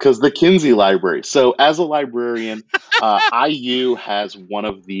 yeah. Because the Kinsey Library. So as a librarian, IU has one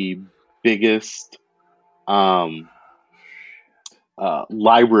of the biggest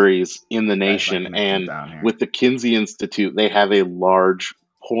libraries in the nation. And with the Kinsey Institute, they have a large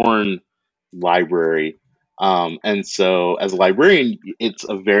porn library. And so as a librarian, it's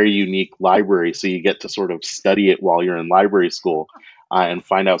a very unique library. So you get to sort of study it while you're in library school and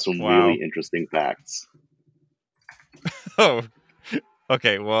find out some Wow. really interesting facts. Oh,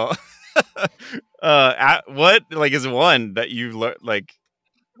 okay. Well, what like is one that you like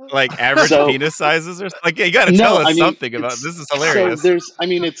average So- penis sizes or like you got to tell us something about this is hilarious. So there's, I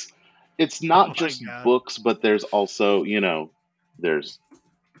mean, it's not Oh my just God. books, but there's also, there's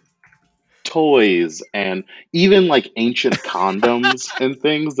toys and even like ancient condoms and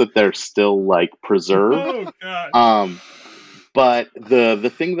things that they're still like preserved. Oh god. But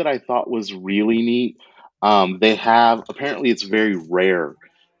the thing that I thought was really neat, they have, apparently it's very rare,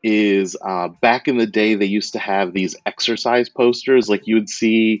 is back in the day they used to have these exercise posters. Like you would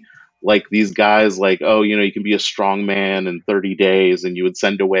see like these guys like, oh, you can be a strong man in 30 days, and you would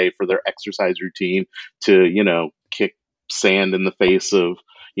send away for their exercise routine to, kick sand in the face of,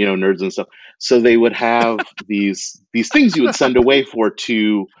 nerds and stuff. So they would have these things you would send away for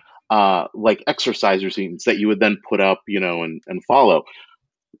to like exercise routines that you would then put up, and follow.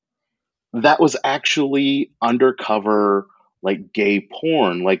 That was actually undercover like gay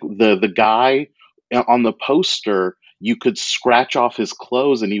porn. Like the guy on the poster, you could scratch off his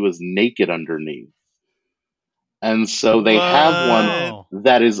clothes and he was naked underneath. And so they have Wow. one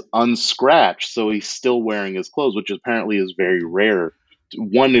that is unscratched, so he's still wearing his clothes, which apparently is very rare.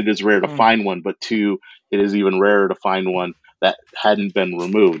 One, it is rare to find one, but two, it is even rarer to find one that hadn't been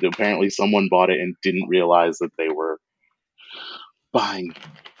removed. Apparently someone bought it and didn't realize that they were buying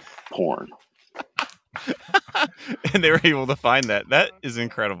porn. And they were able to find that. That is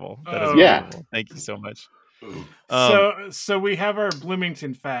incredible. That is Oh. Yeah. incredible. Thank you so much. So we have our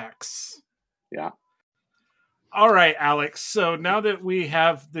Bloomington facts. Yeah. All right, Alex. So now that we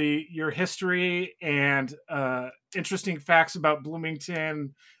have your history and interesting facts about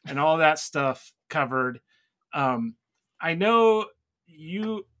Bloomington and all that stuff covered, I know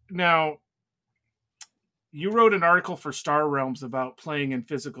you now. you wrote an article for Star Realms about playing in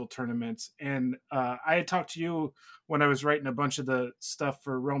physical tournaments, and I had talked to you when I was writing a bunch of the stuff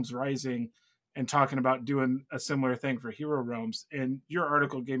for Realms Rising and talking about doing a similar thing for Hero Realms, and your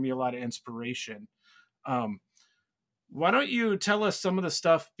article gave me a lot of inspiration. Why don't you tell us some of the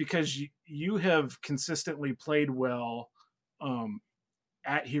stuff, because you have consistently played well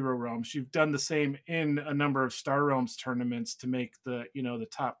at Hero Realms. You've done the same in a number of Star Realms tournaments to make the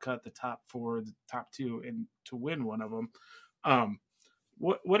top cut, the top 4, the top 2, and to win one of them.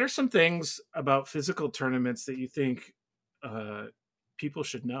 What are some things about physical tournaments that you think people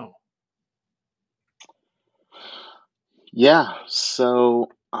should know? Yeah, so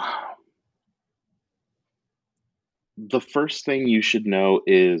the first thing you should know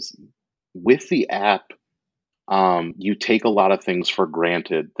is with the app, you take a lot of things for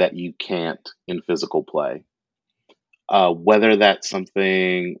granted that you can't in physical play. Whether that's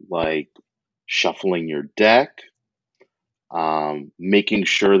something like shuffling your deck, making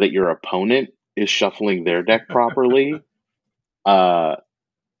sure that your opponent is shuffling their deck properly,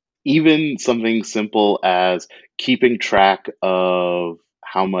 even something simple as keeping track of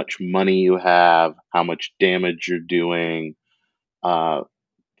how much money you have, how much damage you're doing,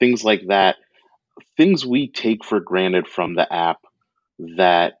 things like that. Things we take for granted from the app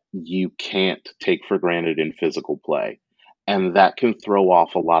that you can't take for granted in physical play. And that can throw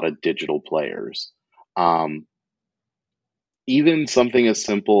off a lot of digital players. Even something as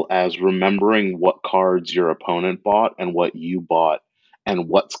simple as remembering what cards your opponent bought and what you bought and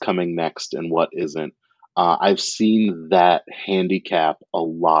what's coming next and what isn't. I've seen that handicap a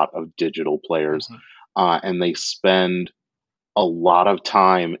lot of digital players, and they spend a lot of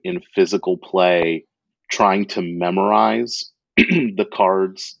time in physical play trying to memorize the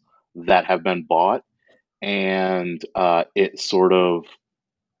cards that have been bought, and it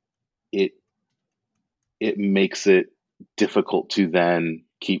makes it difficult to then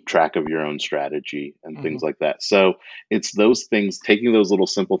keep track of your own strategy and things like that. So it's those things, taking those little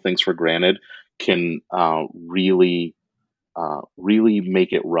simple things for granted can really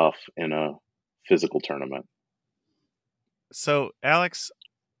make it rough in a physical tournament. So, Alex,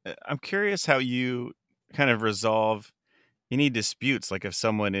 I'm curious how you kind of resolve any disputes. Like if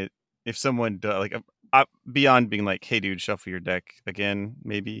someone beyond being like, "Hey, dude, shuffle your deck again,"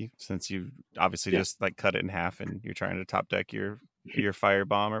 maybe, since you obviously just like cut it in half and you're trying to top deck your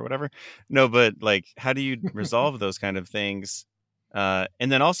firebomb or whatever. No, but like, how do you resolve those kind of things? And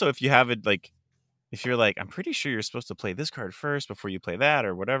then also, if you have it, like, if you're like, I'm pretty sure you're supposed to play this card first before you play that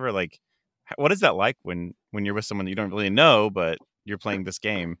or whatever, like, what is that like when you're with someone that you don't really know, but you're playing this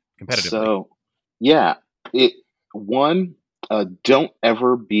game competitively? So, yeah, don't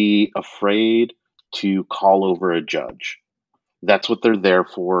ever be afraid to call over a judge. That's what they're there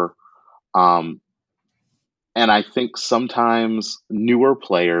for. And I think sometimes newer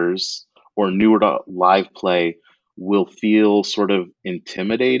players or newer to live play will feel sort of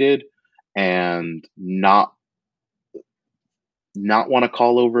intimidated and not want to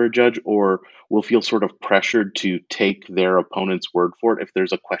call over a judge, or will feel sort of pressured to take their opponent's word for it if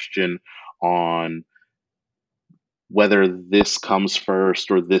there's a question on whether this comes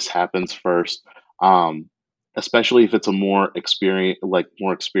first or this happens first. Especially if it's a more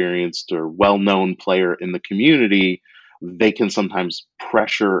experienced or well-known player in the community, they can sometimes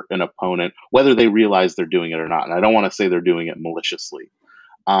pressure an opponent, whether they realize they're doing it or not. And I don't want to say they're doing it maliciously,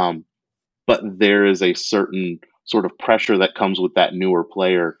 but there is a certain sort of pressure that comes with that newer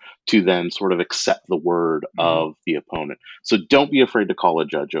player to then sort of accept the word of the opponent. So don't be afraid to call a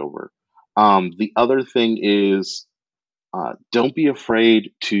judge over. The other thing is, don't be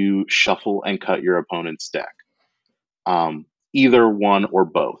afraid to shuffle and cut your opponent's deck. Either one or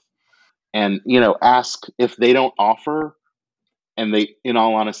both. And, ask if they don't offer, and in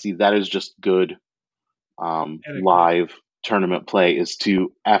all honesty, that is just good live tournament play, is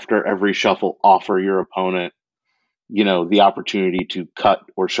to, after every shuffle, offer your opponent, the opportunity to cut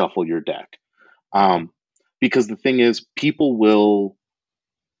or shuffle your deck. Because the thing is, people will,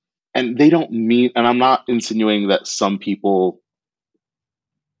 and they don't mean, and I'm not insinuating that some people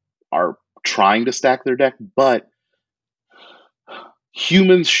are trying to stack their deck, but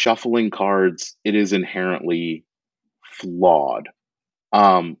humans shuffling cards, it is inherently flawed.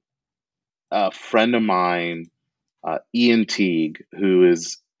 A friend of mine, Ian Teague, who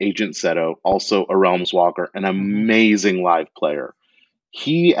is Agent Seto, also a Realms Walker, an amazing live player.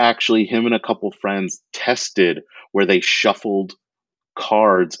 Him and a couple friends tested where they shuffled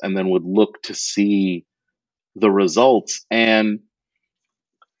cards and then would look to see the results. And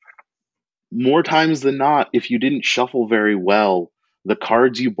more times than not, if you didn't shuffle very well, the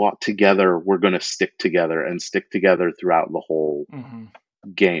cards you bought together were going to stick together and stick together throughout the whole Mm-hmm.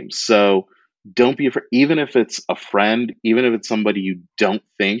 game. So don't be afraid, even if it's a friend, even if it's somebody you don't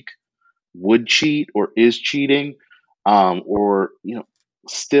think would cheat or is cheating, or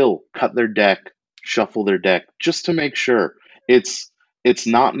still cut their deck, shuffle their deck just to make sure. It's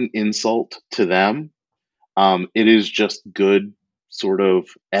not an insult to them. It is just good sort of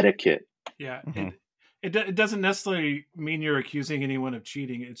etiquette. Yeah. Mm-hmm. It doesn't necessarily mean you're accusing anyone of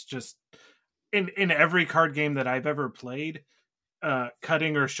cheating. It's just in every card game that I've ever played,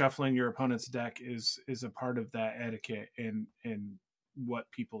 cutting or shuffling your opponent's deck is a part of that etiquette and what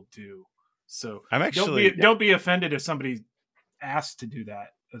people do. So don't be offended if somebody asks to do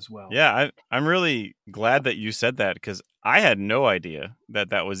that as well. Yeah, I'm really glad that you said that, because I had no idea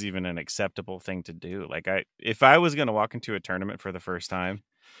that was even an acceptable thing to do. Like, if I was going to walk into a tournament for the first time,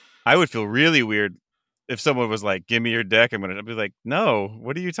 I would feel really weird if someone was like, "Give me your deck." I'm gonna be like, "No,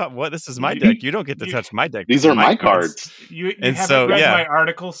 what are you talking? What? This is my deck. You don't get to touch my deck. These are my cards." You haven't read my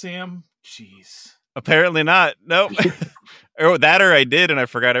article, Sam? Jeez. Apparently not. Nope. Or I did, and I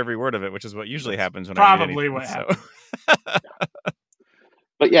forgot every word of it, which is what usually happens when probably what happened.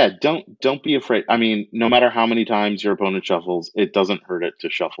 But yeah, don't be afraid. I mean, no matter how many times your opponent shuffles, it doesn't hurt it to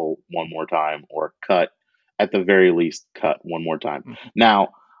shuffle one more time or cut, at the very least, cut one more time. Mm-hmm. Now,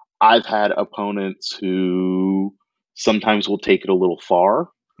 I've had opponents who sometimes will take it a little far.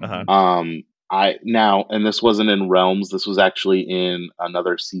 Uh-huh. And this wasn't in Realms. This was actually in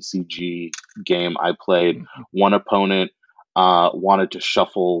another CCG game I played. Mm-hmm. One opponent wanted to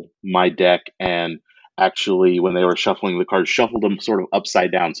shuffle my deck, and actually, when they were shuffling the cards, shuffled them sort of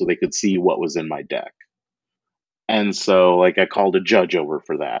upside down so they could see what was in my deck. And so, I called a judge over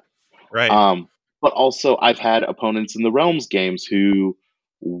for that. Right. But also, I've had opponents in the Realms games who,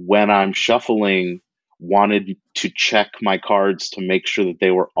 when I'm shuffling, wanted to check my cards to make sure that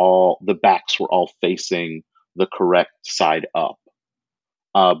the backs were all facing the correct side up,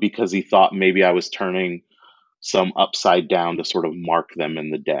 because he thought maybe I was turning some upside down to sort of mark them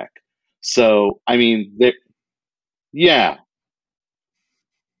in the deck. So, I mean, yeah,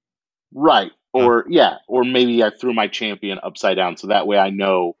 right. Or maybe I threw my champion upside down, so that way I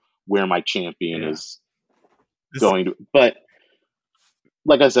know where my champion is going to. But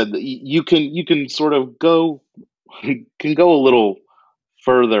like I said, you can sort of go a little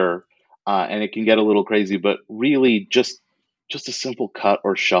further, and it can get a little crazy. But really, just a simple cut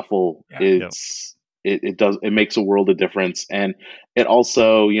or shuffle, it makes a world of difference, and it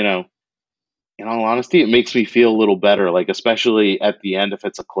also, in all honesty, it makes me feel a little better. Like, especially at the end, if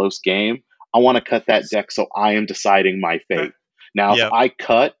it's a close game, I want to cut that deck so I am deciding my fate. Now, if I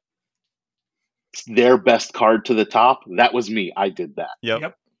cut their best card to the top, that was me. I did that.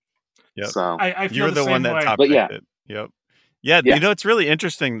 Yep. So I feel you're the one that top picked it. Yep. Yeah, it's really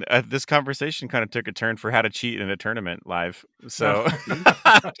interesting. This conversation kind of took a turn for how to cheat in a tournament live. So,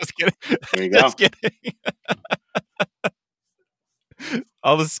 just kidding. There you go. Just kidding.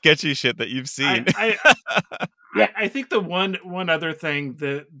 All the sketchy shit that you've seen. I think the one other thing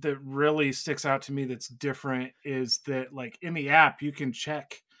that really sticks out to me that's different is that, in the app, you can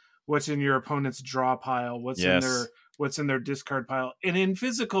check what's in your opponent's draw pile, what's in their discard pile, and in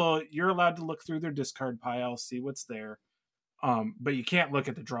physical, you're allowed to look through their discard pile, see what's there, but you can't look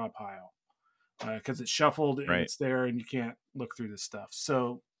at the draw pile because it's shuffled and it's there, and you can't look through the stuff.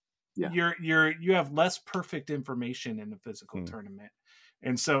 So you have less perfect information in the physical tournament,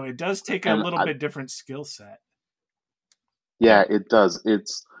 and so it does take a little bit different skill set. Yeah, it does. You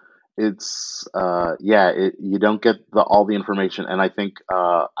don't get all the information, and I think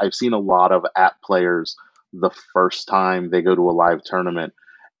I've seen a lot of app players the first time they go to a live tournament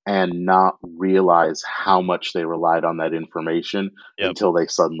and not realize how much they relied on that information until they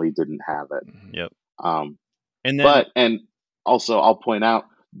suddenly didn't have it. Yep. And also, I'll point out,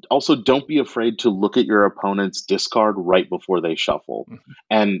 also, don't be afraid to look at your opponent's discard right before they shuffle. Mm-hmm.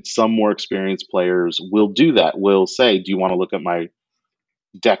 And some more experienced players will do that. Will say, "Do you want to look at my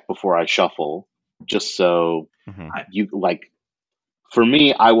deck before I shuffle?" Just so you For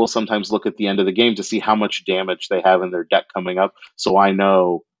me, I will sometimes look at the end of the game to see how much damage they have in their deck coming up, so I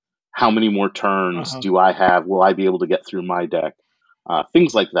know how many more turns do I have. Will I be able to get through my deck?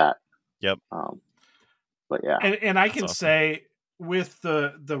 Things like that. Yep. But yeah, and I can say, with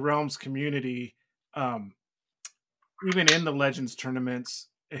the Realms community, even in the Legends tournaments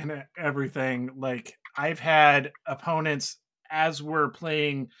and everything, I've had opponents as we're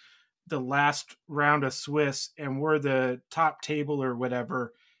playing the last round of Swiss and we're the top table or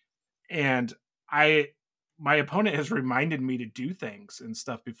whatever, and my opponent has reminded me to do things and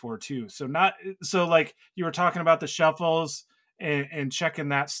stuff before too. So you were talking about the shuffles and checking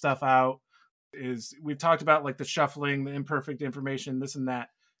that stuff out. Is we've talked about like the shuffling, the imperfect information, this and that.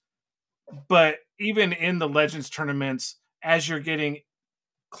 But even in the Legends tournaments, as you're getting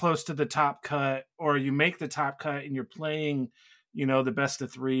close to the top cut, or you make the top cut and you're playing, the best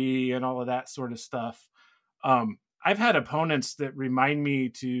of 3 and all of that sort of stuff. I've had opponents that remind me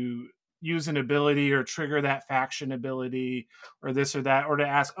to use an ability or trigger that faction ability or this or that, or to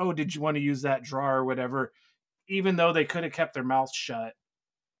ask, oh, did you want to use that draw or whatever, even though they could have kept their mouth shut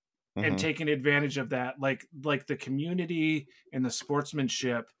and taken advantage of that. Like the community and the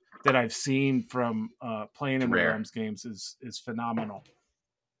sportsmanship that I've seen from playing in the Realms games is phenomenal.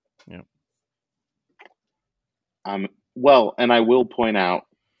 Yeah. Well, and I will point out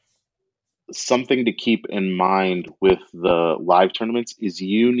something to keep in mind with the live tournaments is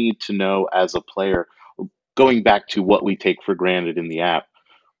you need to know as a player, going back to what we take for granted in the app,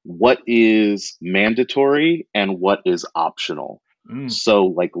 what is mandatory and what is optional. So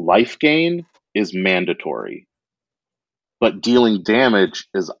like life gain is mandatory, but dealing damage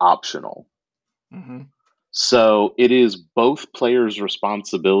is optional. So it is both players'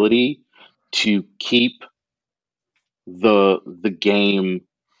 responsibility to keep the game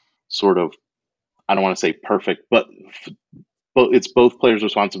sort of, I don't want to say perfect, but it's both players'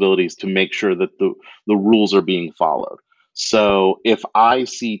 responsibilities to make sure that the rules are being followed. So if I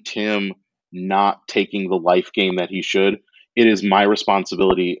see Tim not taking the life gain that he should, it is my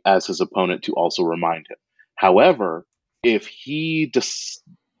responsibility as his opponent to also remind him. However, if he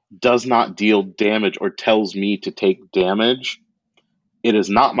does not deal damage or tells me to take damage, it is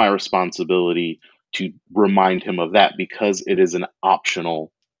not my responsibility to remind him of that because it is an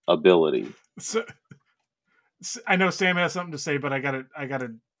optional ability. So I know Sam has something to say, but I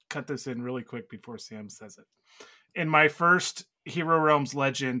gotta cut this in really quick before Sam says it. In my first Hero Realms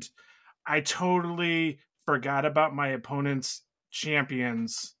Legend, I totally forgot about my opponent's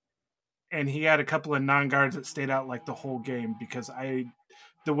champions, and he had a couple of non-guards that stayed out like the whole game because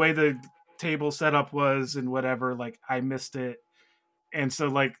the way the table setup was and whatever, like I missed it. And so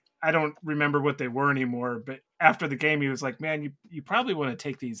like I don't remember what they were anymore, but after the game he was like, man, you probably want to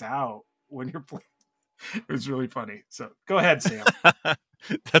take these out when you're playing. It was really funny. So go ahead, Sam.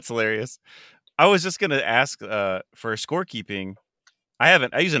 That's hilarious. I was just going to ask for scorekeeping.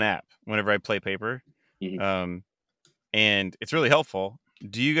 I use an app whenever I play Paper. And it's really helpful.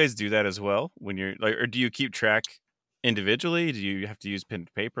 Do you guys do that as well when you're like, or do you keep track individually? Do you have to use pen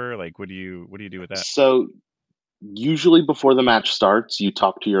and paper? Like, what do you do with that? So usually before the match starts, you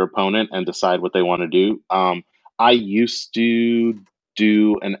talk to your opponent and decide what they want to do. I used to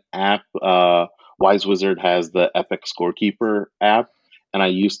do an app. Wise Wizard has the Epic Scorekeeper app, and I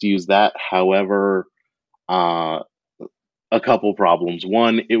used to use that. However, a couple problems.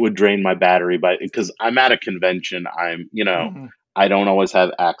 One, it would drain my battery because I'm at a convention. I don't always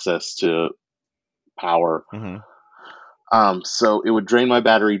have access to power. So it would drain my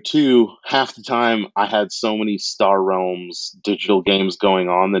battery. 2, half the time I had so many Star Realms digital games going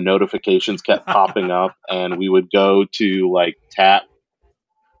on, the notifications kept popping up, and we would go to like tap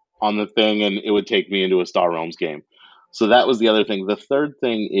on the thing and it would take me into a Star Realms game. So that was the other thing. The third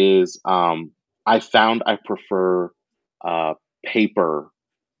thing is I found I prefer paper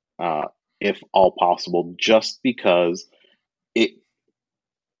if all possible, just because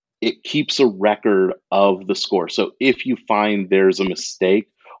it keeps a record of the score. So if you find there's a mistake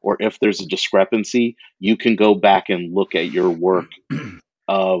or if there's a discrepancy, you can go back and look at your work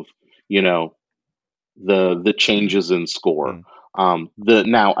of, the changes in score.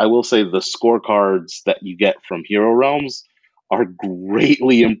 Now I will say the scorecards that you get from Hero Realms are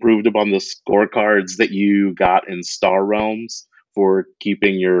greatly improved upon the scorecards that you got in Star Realms for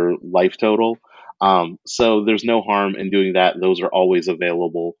keeping your life total. So there's no harm in doing that. Those are always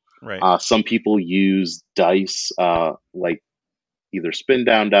available. Right. Some people use dice, like either spin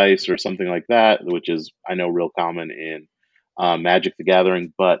down dice or something like that, which is, I know, real common in Magic the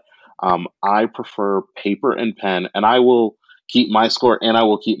Gathering. But I prefer paper and pen, and I will keep my score and I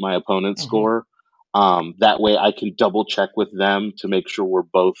will keep my opponent's score. That way I can double check with them to make sure we're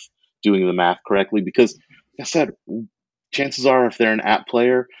both doing the math correctly. Because, like I said, chances are if they're an app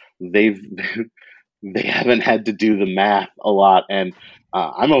player, they haven't had to do the math a lot. And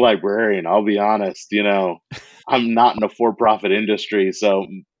I'm a librarian, I'll be honest, I'm not in a for-profit industry, so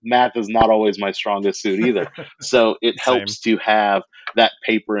math is not always my strongest suit either. So it helps to have that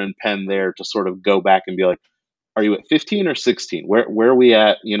paper and pen there to sort of go back and be like, are you at 15 or 16? Where are we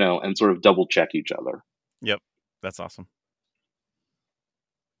at, and sort of double check each other. Yep. That's awesome.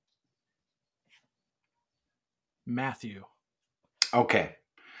 Matthew. Okay.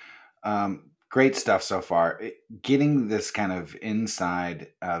 Great stuff so far. Getting this kind of inside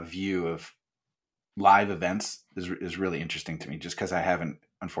view of live events is really interesting to me, just because I haven't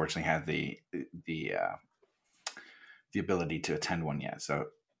unfortunately had the ability to attend one yet. So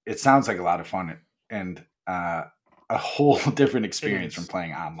it sounds like a lot of fun and a whole different experience from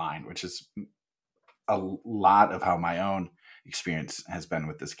playing online, which is a lot of how my own experience has been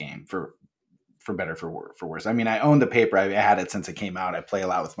with this game, for better, for worse. I mean, I own the paper. I had it since it came out. I play a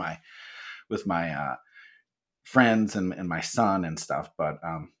lot with my friends and my son and stuff. But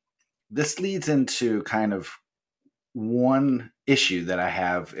this leads into kind of one issue that I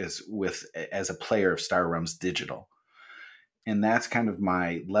have as a player of Star Realms Digital. And that's kind of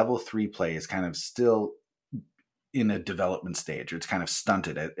my level 3 play is kind of still in a development stage, or it's kind of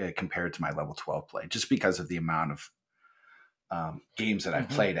stunted compared to my level 12 play, just because of the amount of games that I've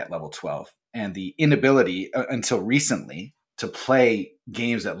played at level 12 and the inability until recently to play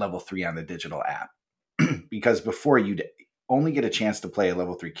games at level 3 on the digital app. Because before, you'd only get a chance to play a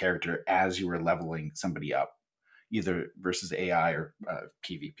level 3 character as you were leveling somebody up, either versus AI or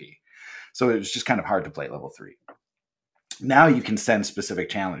PvP. So it was just kind of hard to play level 3. Now you can send specific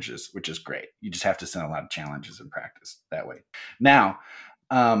challenges, which is great. You just have to send a lot of challenges in practice that way. Now,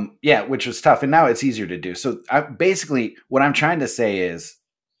 which was tough. And now it's easier to do. So basically what I'm trying to say is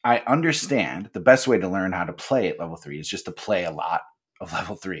I understand the best way to learn how to play at level 3 is just to play a lot of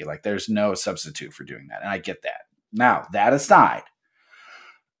level 3. Like, there's no substitute for doing that. And I get that. Now, that aside,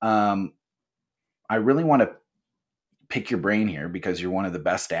 I really want to pick your brain here, because you're one of the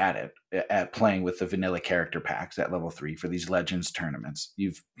best at playing with the vanilla character packs at level 3 for these Legends tournaments.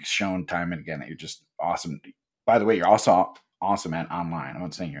 You've shown time and again that you're just awesome. By the way, you're also awesome at online. I'm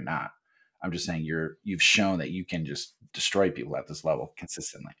not saying you're not. I'm just saying you've shown that you can just destroy people at this level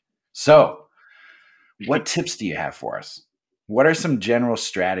consistently. So what tips do you have for us? What are some general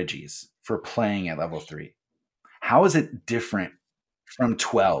strategies for playing at level 3? How is it different from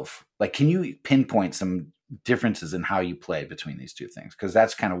 12? Like, can you pinpoint some differences in how you play between these two things? Because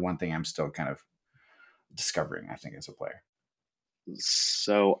that's kind of one thing I'm still kind of discovering, I think, as a player.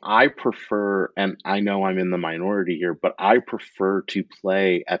 So I prefer, and I know I'm in the minority here, but I prefer to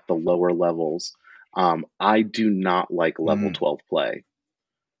play at the lower levels. I do not like level 12 play.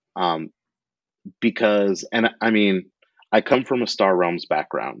 Because, and I mean, I come from a Star Realms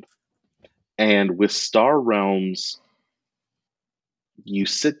background, and with Star Realms, you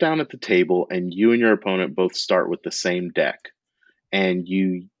sit down at the table and you and your opponent both start with the same deck, and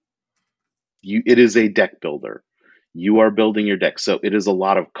it is a deck builder. You are building your deck. So it is a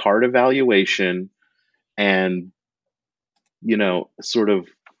lot of card evaluation and, sort of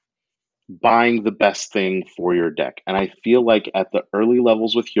buying the best thing for your deck. And I feel like at the early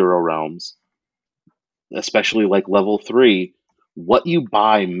levels with Hero Realms, especially like level 3, what you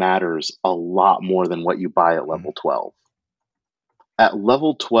buy matters a lot more than what you buy at level 12. At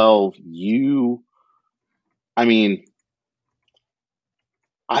level 12,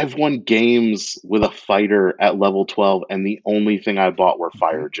 I've won games with a fighter at level 12, and the only thing I bought were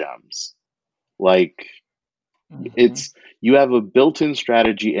fire gems. Like, you have a built-in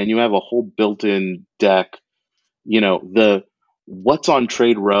strategy and you have a whole built-in deck. The what's on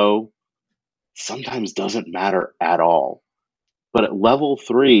trade row sometimes doesn't matter at all. But at level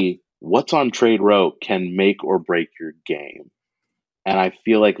 3, what's on trade row can make or break your game. And I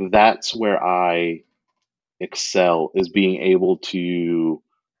feel like that's where I excel, is being able to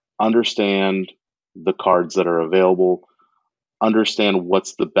understand the cards that are available, understand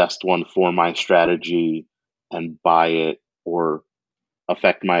what's the best one for my strategy, and buy it or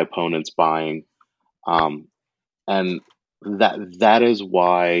affect my opponent's buying. And that is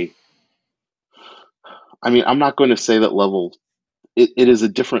why, I'm not going to say that it is a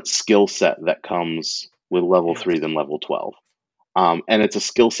different skill set that comes with level 3 than level 12. And it's a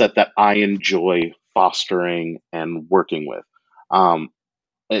skill set that I enjoy fostering and working with. I'm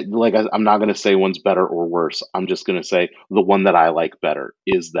not going to say one's better or worse. I'm just going to say the one that I like better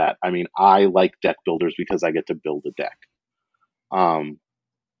is that. I like deck builders because I get to build a deck.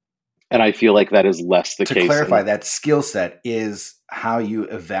 And I feel like that is less the case. To clarify, that skill set is how you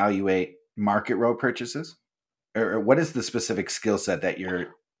evaluate market row purchases? Or what is the specific skill set that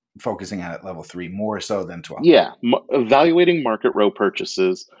you're focusing on at level 3 more so than 12? Yeah, evaluating market row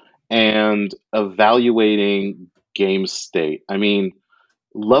purchases and evaluating game state.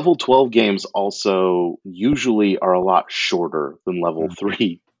 Level 12 games also usually are a lot shorter than level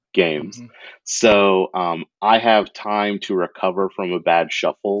 3 games. So I have time to recover from a bad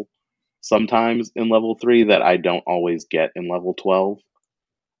shuffle sometimes in level 3 that I don't always get in level 12.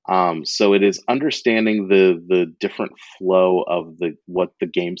 So it is understanding the different flow of what the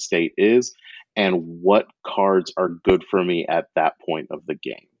game state is, and what cards are good for me at that point of the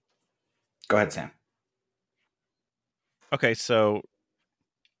game. Go ahead, Sam. Okay, so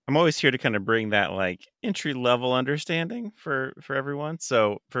I'm always here to kind of bring that like entry level understanding for everyone.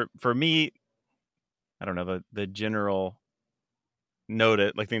 So for me, I don't know, the general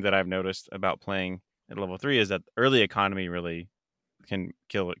thing that I've noticed about playing at level 3 is that early economy really can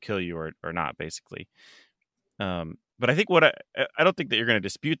kill you or not, basically. But I think I don't think that you're going to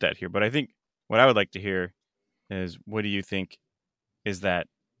dispute that here, but I think what I would like to hear is, what do you think is that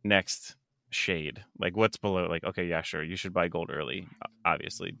next shade? Like, what's below? Like, okay, yeah, sure, you should buy gold early.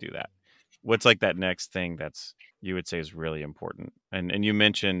 Obviously, do that. What's like that next thing that's you would say is really important? And you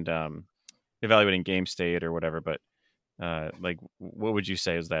mentioned evaluating game state or whatever, but like, what would you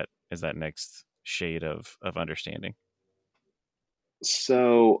say is that next shade of understanding?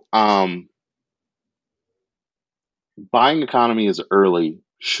 So, buying economy is early,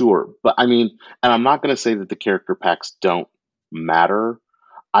 sure, but I mean, and I'm not going to say that the character packs don't matter.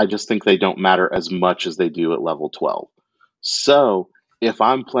 I just think they don't matter as much as they do at level 12. So, if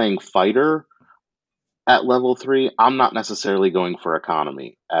I'm playing fighter at level 3, I'm not necessarily going for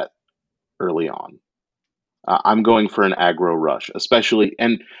economy at early on. I'm going for an aggro rush, especially,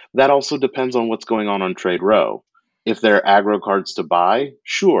 and that also depends on what's going on Trade Row. If there are aggro cards to buy,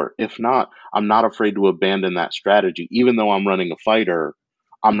 sure. If not, I'm not afraid to abandon that strategy. Even though I'm running a fighter,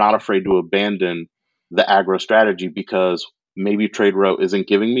 I'm not afraid to abandon the aggro strategy because maybe Trade Row isn't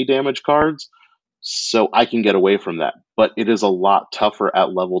giving me damage cards, so I can get away from that. But it is a lot tougher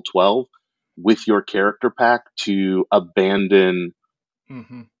at level 12 with your character pack to abandon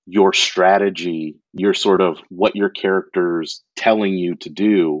your strategy, your sort of what your character's telling you to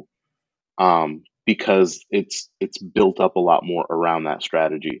do, because it's built up a lot more around that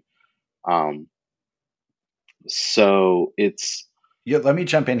strategy. So it's Yeah, let me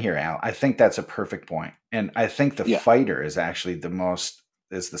jump in here, Al. I think that's a perfect point. And I think the fighter is actually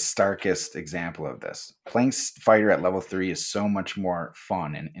the starkest example of this. Playing fighter at level 3 is so much more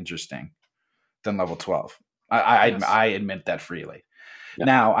fun and interesting than level 12. I admit that freely. Yeah.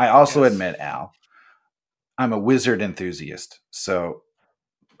 Now, I also admit, Al, I'm a wizard enthusiast. So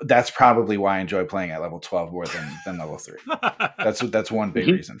that's probably why I enjoy playing at level 12 more than level 3. That's one big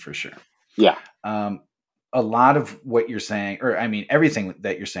reason for sure. Yeah. A lot of what you're saying, or I mean, everything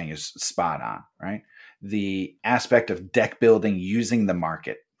that you're saying is spot on, right? The aspect of deck building using the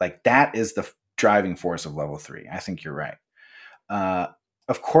market, like that is the driving force of level 3. I think you're right.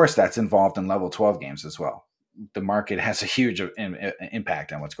 Of course, that's involved in level 12 games as well. The market has a huge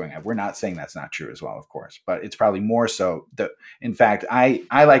impact on what's going on. We're not saying that's not true as well, of course, but it's probably more so. In fact, I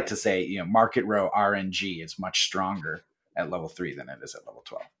like to say, market row RNG is much stronger at level 3 than it is at level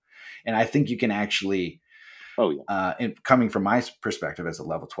 12. And I think you can actually, coming from my perspective as a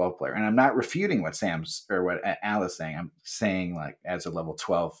level 12 player, and I'm not refuting what Sam's or what Al is saying. I'm saying, like, as a level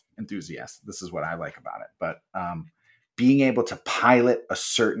 12 enthusiast, this is what I like about it. But being able to pilot a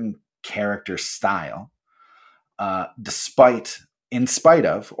certain character style, in spite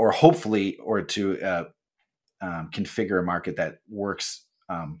of, or hopefully, or to configure a market that works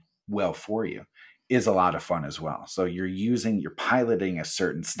well for you, is a lot of fun as well. So you're piloting a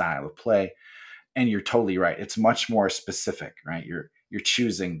certain style of play, and you're totally right. It's much more specific, right? You're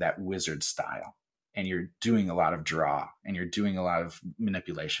choosing that wizard style, and you're doing a lot of draw, and you're doing a lot of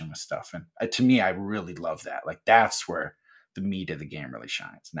manipulation with stuff. And to me, I really love that. Like, that's where the meat of the game really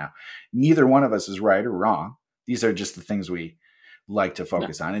shines. Now, neither one of us is right or wrong. These are just the things we like to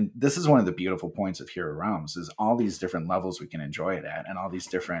focus on. And this is one of the beautiful points of Hero Realms, is all these different levels we can enjoy it at, and all these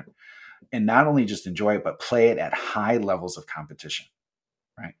different, and not only just enjoy it, but play it at high levels of competition.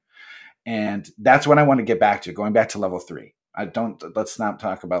 Right. And that's what I want to get back to, going back to level 3. Let's not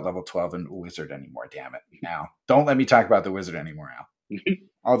talk about level 12 and Wizard anymore. Damn it. Now, don't let me talk about the Wizard anymore, Al.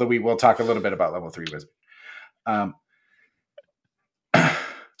 Although we will talk a little bit about level 3 Wizard.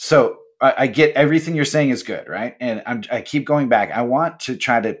 So I get everything you're saying is good, right? And I keep going back. I want to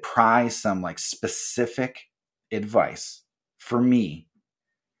try to pry some like specific advice for me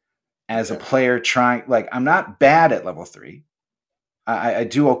as a player trying. Like, I'm not bad at level 3. I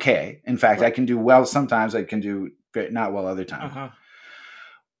do okay. In fact, I can do well sometimes. I can do not well other times.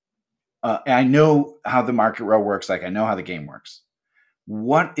 I know how the market row works. Like, I know how the game works.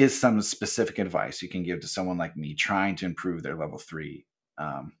 What is some specific advice you can give to someone like me trying to improve their level 3,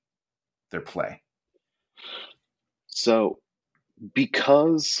 their play? So,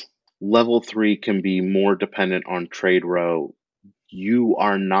 because level 3 can be more dependent on Trade Row, you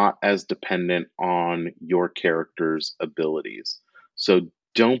are not as dependent on your character's abilities. So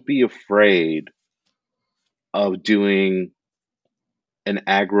don't be afraid of doing an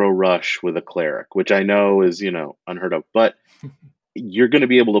aggro rush with a cleric, which I know is, unheard of, but you're going to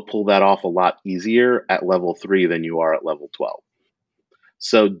be able to pull that off a lot easier at level 3 than you are at level 12.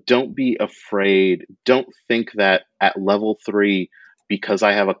 So don't be afraid. Don't think that at level 3, because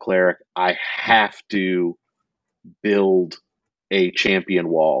I have a cleric, I have to build a champion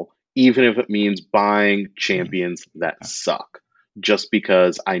wall, even if it means buying champions that suck, just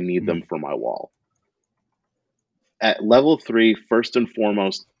because I need them for my wall. At level 3, first and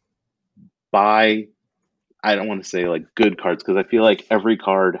foremost, buy, I don't want to say like good cards, because I feel like every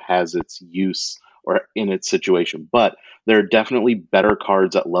card has its use or in its situation, but there are definitely better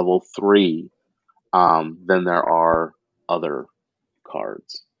cards at level 3 than there are other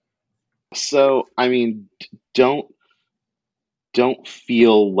cards. So, I mean, don't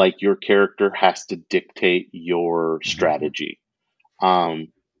feel like your character has to dictate your strategy. And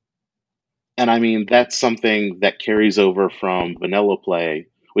I mean, that's something that carries over from vanilla play,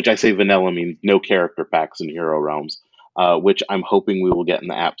 which I say vanilla means no character packs in Hero Realms, which I'm hoping we will get in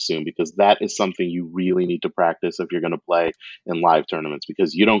the app soon, because that is something you really need to practice if you're going to play in live tournaments,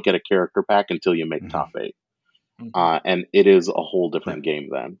 because you don't get a character pack until you make top 8. And it is a whole different game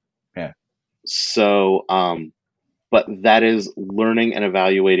then. Yeah. So, but that is learning and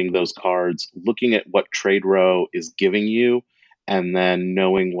evaluating those cards, looking at what trade row is giving you, and then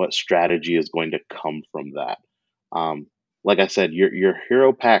knowing what strategy is going to come from that. Like I said, your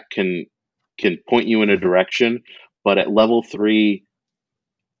hero pack can point you in a direction, but at level 3,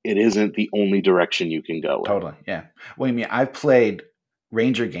 it isn't the only direction you can go in. Totally, yeah. Well, I mean, I've played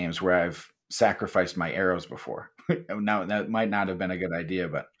Ranger games where I've sacrificed my arrows before. Now, that might not have been a good idea,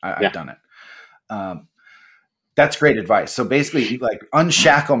 but I've done it. That's great advice. So basically, like,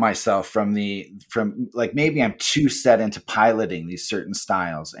 unshackle myself from like, maybe I'm too set into piloting these certain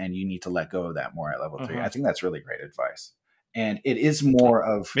styles, and you need to let go of that more at level 3. I think that's really great advice. And it is more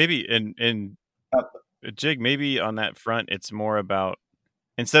of maybe in Jig, maybe on that front, it's more about,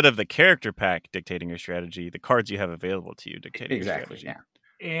 instead of the character pack dictating your strategy, the cards you have available to you dictating your strategy.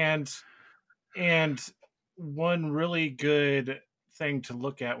 Yeah. And one really good thing to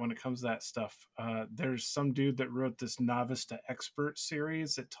look at when it comes to that stuff, there's some dude that wrote this Novice to Expert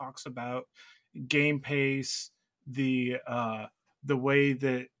series that talks about game pace, the way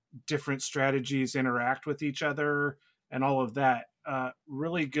that different strategies interact with each other, and all of that.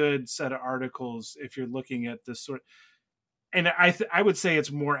 Really good set of articles if you're looking at this sort. And I would say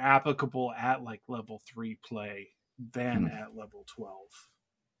it's more applicable at like level 3 play than at level 12.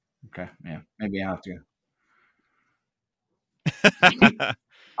 Okay, yeah, maybe I'll have to.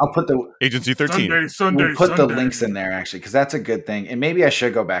 I'll put the Agency 13. Sunday, put the links in there, actually, because that's a good thing. And maybe I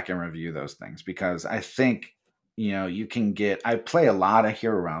should go back and review those things, because I think, you can get. I play a lot of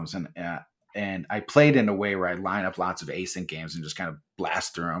Hero Realms, and I played in a way where I line up lots of async games and just kind of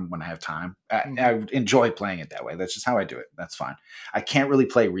blast through them when I have time. I enjoy playing it that way. That's just how I do it. That's fine. I can't really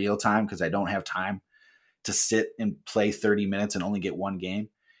play real time because I don't have time to sit and play 30 minutes and only get one game.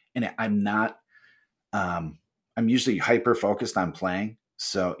 And I'm not. I'm usually hyper focused on playing.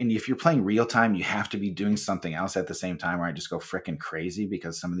 So, and if you're playing real time, you have to be doing something else at the same time, or I just go freaking crazy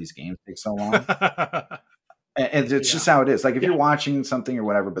because some of these games take so long. And it's just how it is. Like, if you're watching something or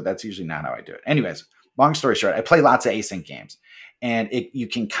whatever, but that's usually not how I do it. Anyways, long story short, I play lots of async games, and you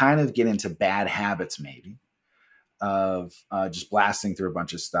can kind of get into bad habits maybe of just blasting through a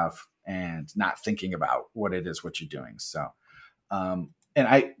bunch of stuff and not thinking about what it is, what you're doing. So, and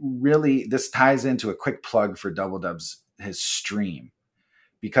this ties into a quick plug for Double Dubs, his stream,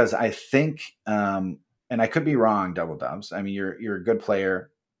 because I think, and I could be wrong, Double Dubs. I mean, you're a good player.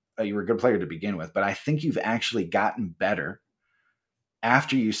 You were a good player to begin with, but I think you've actually gotten better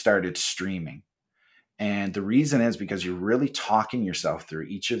after you started streaming. And the reason is because you're really talking yourself through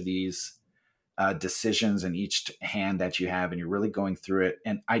each of these decisions and each hand that you have, and you're really going through it.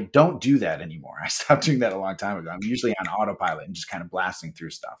 And I don't do that anymore. I stopped doing that a long time ago. I'm usually on autopilot and just kind of blasting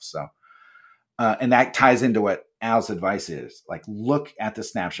through stuff. So, and that ties into what Al's advice is, like, look at the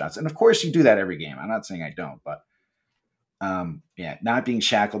snapshots. And of course you do that every game. I'm not saying I don't, but not being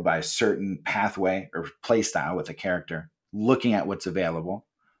shackled by a certain pathway or play style with a character, looking at what's available,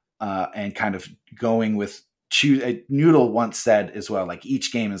 and kind of going with Noodle once said as well, like,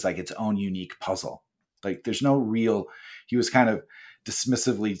 each game is like its own unique puzzle. Like, there's no real, he was kind of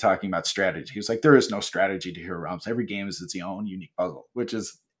dismissively talking about strategy. He was like, there is no strategy to Hero Realms. Every game is its own unique puzzle, which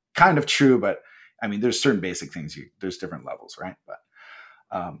is kind of true. But I mean, there's certain basic things, there's different levels, right? But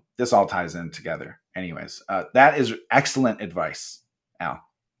this all ties in together. Anyways, that is excellent advice, Al.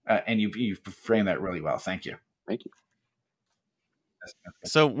 And you framed that really well. Thank you. Thank you.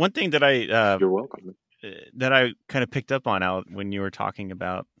 So one thing that You're welcome. that I kind of picked up on, Al, when you were talking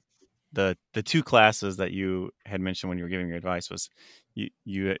about the two classes that you had mentioned when you were giving your advice, was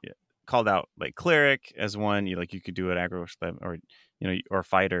you called out like cleric as one. You could do an aggro or or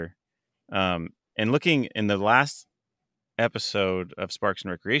fighter. And looking in the last episode of Sparks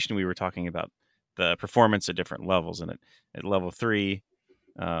and Recreation, we were talking about the performance at different levels, and at level 3,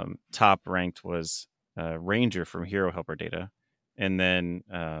 top ranked was Ranger from Hero Helper Data, and then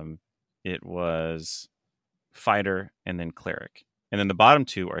it was Fighter, and then Cleric, and then the bottom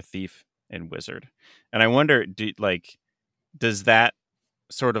 2 are Thief and Wizard. And I wonder, does that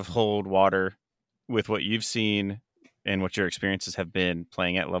sort of hold water with what you've seen and what your experiences have been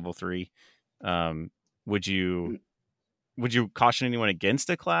playing at level 3? Would you caution anyone against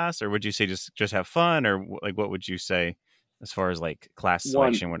a class, or would you say just have fun, or like what would you say as far as like class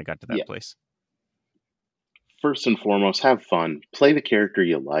selection when it got to that place? First and foremost, have fun. Play the character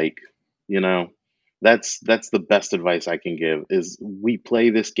you like. That's the best advice I can give, is we play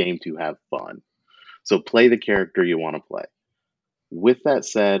this game to have fun. So play the character you want to play. With that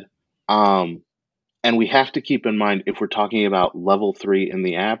said, and we have to keep in mind if we're talking about level 3 in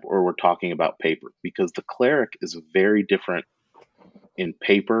the app or we're talking about paper, because the cleric is very different in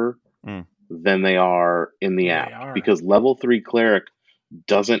paper than they are in the app. Because level 3 cleric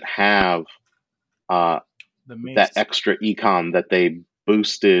doesn't have that extra econ that they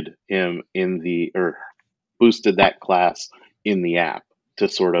boosted him boosted that class in the app to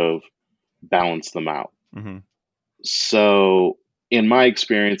sort of balance them out. Mm-hmm. So in my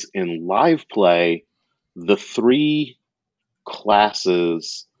experience in live play, the 3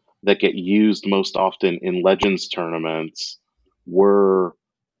 classes that get used most often in Legends tournaments were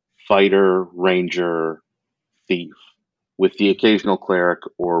Fighter, Ranger, Thief, with the occasional Cleric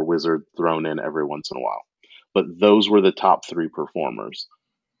or Wizard thrown in every once in a while. But those were the top 3 performers.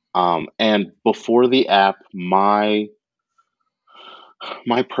 And before the app, my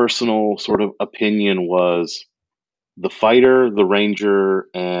personal sort of opinion was the Fighter, the Ranger,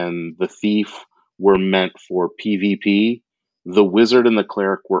 and the Thief were meant for PvP. The Wizard and the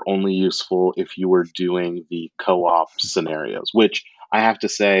Cleric were only useful if you were doing the co-op scenarios, which I have to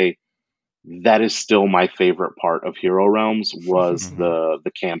say, that is still my favorite part of Hero Realms, was the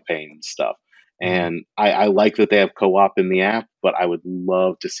campaign stuff. And I like that they have co-op in the app, but I would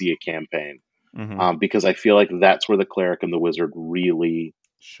love to see a campaign. Because I feel like that's where the Cleric and the Wizard really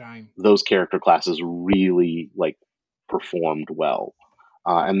shine. Those character classes really performed well.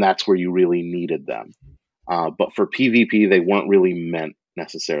 And that's where you really needed them. But for PvP, they weren't really meant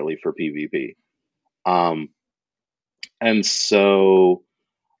necessarily for PvP. And so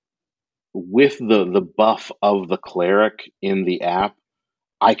with the buff of the Cleric in the app,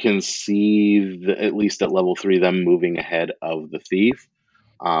 I can see, at least at level 3, them moving ahead of the Thief.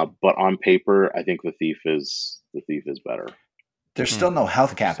 But on paper, I think the Thief is better. There's still no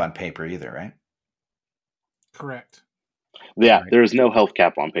health cap on paper either, right? Correct. Yeah, right. There is no health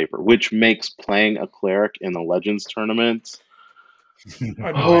cap on paper, which makes playing a Cleric in the Legends tournaments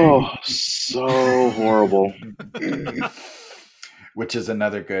so horrible. Which is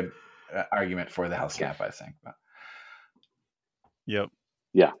another good argument for the health cap, I think. Yep.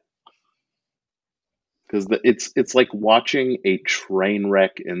 Yeah. Because it's like watching a train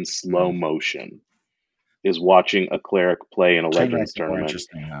wreck in slow motion is watching a Cleric play in a Legends tournament.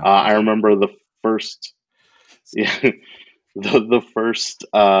 I remember the first the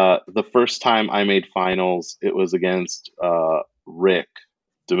first time I made finals, it was against Rick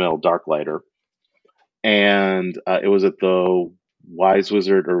DeMille Darklighter, and it was at the Wise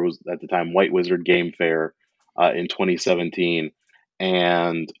Wizard, or was at the time White Wizard Game Fair in 2017,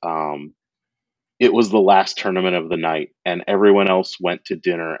 and it was the last tournament of the night, and everyone else went to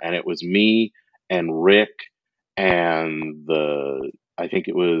dinner, and it was me and Rick and I think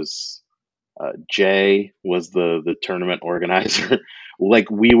it was Jay was the tournament organizer.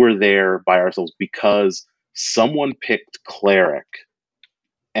 We were there by ourselves because someone picked Cleric,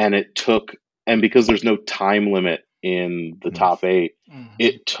 and because there's no time limit in the top 8,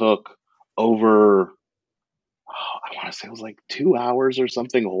 it took over, I want to say it was 2 hours or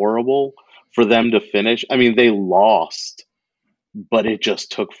something horrible for them to finish. I mean, they lost, but it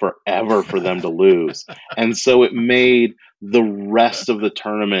just took forever for them to lose. And so it made the rest of the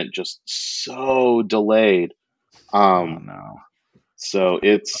tournament just so delayed. No. So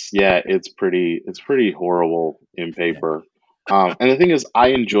it's pretty horrible in paper. And the thing is, I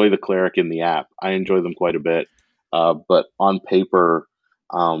enjoy the Cleric in the app. I enjoy them quite a bit. But on paper,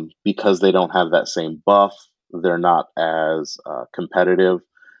 because they don't have that same buff, they're not as competitive.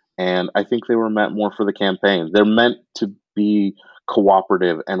 And I think they were meant more for the campaign. They're meant to be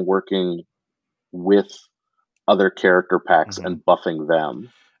cooperative and working with other character packs and buffing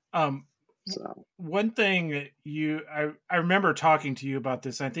them. So one thing I remember talking to you about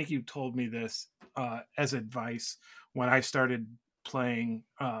this. I think you told me this as advice when I started playing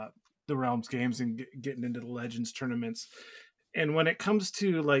the Realms games and getting into the Legends tournaments. And when it comes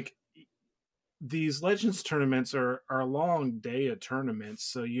to like these Legends tournaments are a long day of tournaments.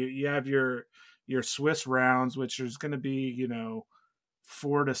 So you have your Swiss rounds, which is going to be,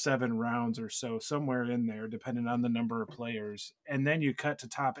 4 to 7 rounds or so, somewhere in there, depending on the number of players. And then you cut to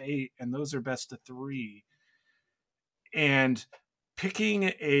top 8, and those are best of 3. And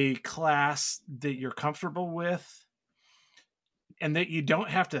picking a class that you're comfortable with and that you don't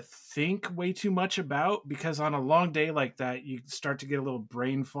have to think way too much about, because on a long day like that, you start to get a little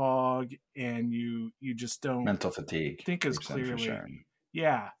brain fog and you just don't mental fatigue think as clearly. for sure.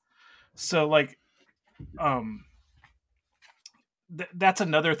 Yeah. So like, that's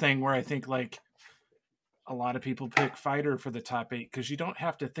another thing where I think like a lot of people pick fighter for the top 8 because you don't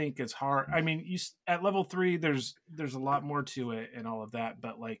have to think as hard. I mean, at level 3, there's a lot more to it and all of that,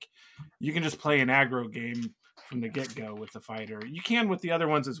 but like you can just play an aggro game from the get-go with the fighter. You can with the other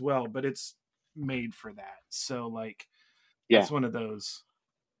ones as well, but it's made for that. So like, that's one of those.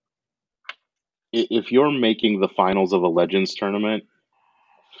 If you're making the finals of a Legends tournament,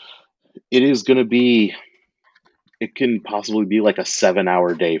 it is going to be, it can possibly be like a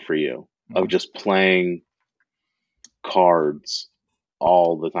 7-hour day for you of just playing cards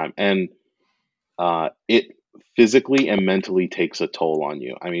all the time. And it physically and mentally takes a toll on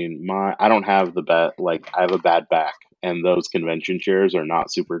you. I mean, I don't have I have a bad back, and those convention chairs are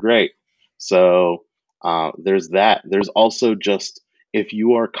not super great. So there's that. There's also just, if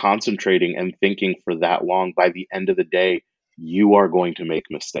you are concentrating and thinking for that long, by the end of the day, you are going to make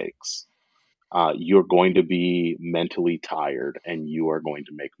mistakes. You're going to be mentally tired and you are going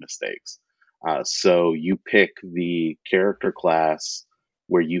to make mistakes. So you pick the character class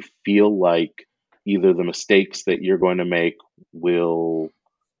where you feel like either the mistakes that you're going to make will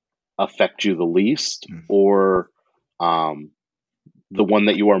affect you the least, or the one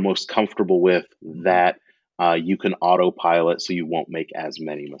that you are most comfortable with that you can autopilot so you won't make as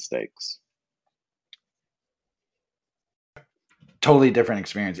many mistakes. Totally different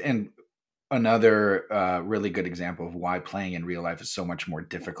experience. And another really good example of why playing in real life is so much more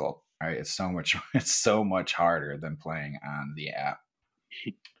difficult, right? It's so much harder than playing on the app,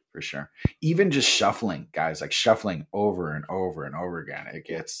 for sure. Even just shuffling, guys, like shuffling over and over and over again, it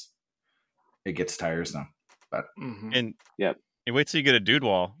gets tiresome. But and wait till you get a dude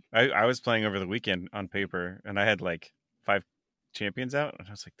wall. I was playing over the weekend on paper, and I had like 5 champions out, and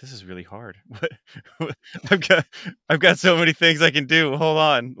I was like, this is really hard. I've got so many things I can do. Hold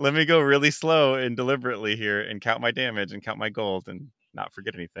on, let me go really slow and deliberately here and count my damage and count my gold and not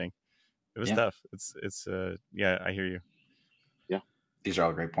forget anything. It was tough. It's I hear you. These are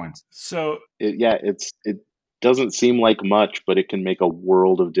all great points. So it doesn't seem like much, but it can make a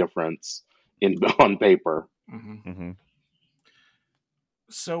world of difference on paper.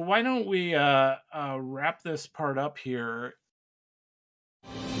 So why don't we wrap this part up here?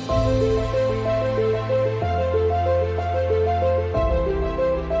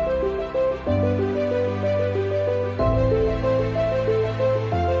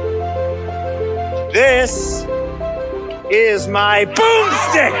 This is my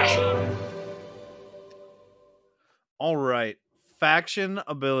boomstick! All right. Faction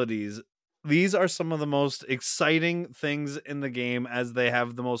abilities. These are some of the most exciting things in the game, as they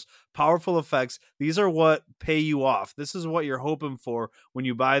have the most powerful effects. These are what pay you off. This is what you're hoping for when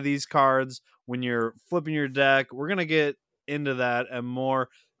you buy these cards, when you're flipping your deck. We're going to get into that and more.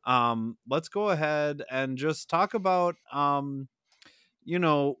 Let's go ahead and just talk about,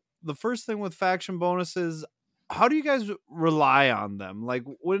 the first thing with faction bonuses. How do you guys rely on them? Like,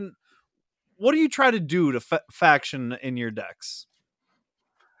 what do you try to do to faction in your decks?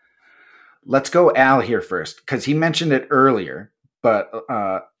 Let's go Al here first, because he mentioned it earlier, but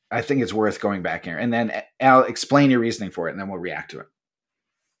I think it's worth going back here. And then Al, explain your reasoning for it, and then we'll react to it.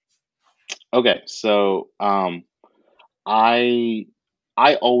 Okay, so I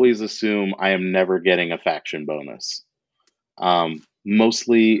always assume I am never getting a faction bonus.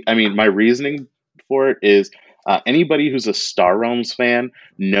 Mostly, I mean, my reasoning for it is anybody who's a Star Realms fan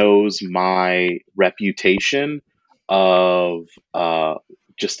knows my reputation of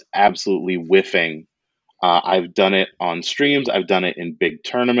just absolutely whiffing. I've done it on streams. I've done it in big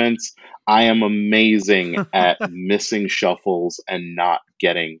tournaments. I am amazing at missing shuffles and not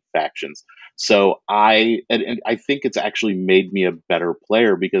getting factions. So I think it's actually made me a better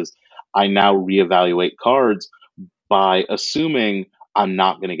player, because I now reevaluate cards by assuming I'm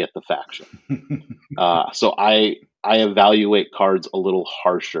not going to get the faction. So I evaluate cards a little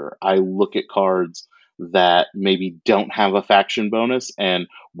harsher. I look at cards that maybe don't have a faction bonus and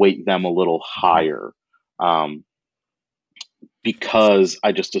weight them a little higher, because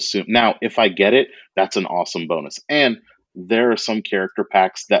I just assume. Now, if I get it, that's an awesome bonus. And there are some character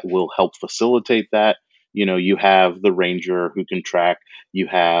packs that will help facilitate that. You know, you have the Ranger who can track. You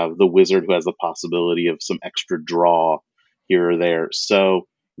have the Wizard who has the possibility of some extra draw here or there. So,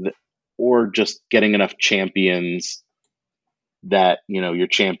 or just getting enough champions that, you know, your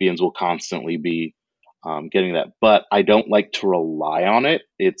champions will constantly be getting that. But I don't like to rely on it.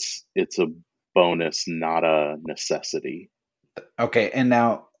 It's a bonus, not a necessity. Okay, and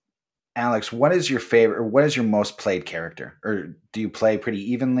now, Alex, what is your favorite, or what is your most played character? Or do you play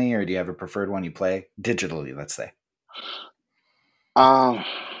pretty evenly, or do you have a preferred one you play digitally, let's say? I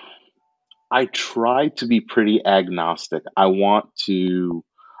try to be pretty agnostic. I want to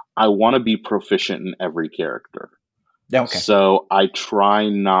be proficient in every character. Okay. So I try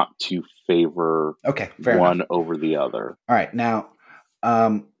not to favor one enough. over the other. All right. Now,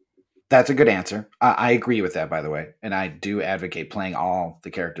 that's a good answer. I agree with that, by the way. And I do advocate playing all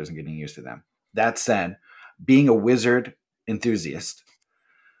the characters and getting used to them. That said, being a Wizard enthusiast,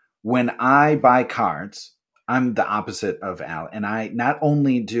 when I buy cards, I'm the opposite of Al. And I not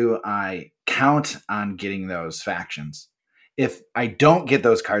only do I count on getting those factions, if I don't get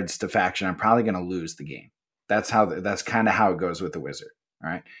those cards to faction, I'm probably going to lose the game. That's kind of how it goes with the Wizard. All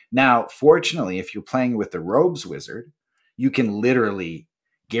right. Now, fortunately, if you're playing with the Robes Wizard, you can literally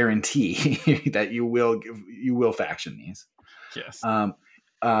guarantee that you will faction these. Yes.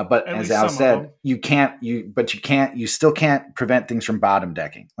 But At as least Al some of said, them. you still can't prevent things from bottom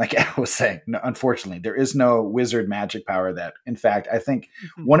decking. Like Al was saying, no, unfortunately, there is no Wizard magic power that, in fact, I think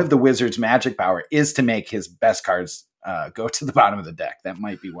one of the Wizard's magic power is to make his best cards go to the bottom of the deck. That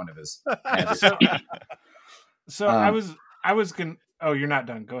might be one of his magic powers. So I was going to, oh, you're not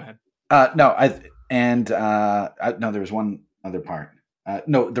done. Go ahead. No, there was one other part.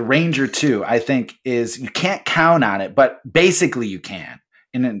 The Ranger too, I think is, you can't count on it, but basically you can.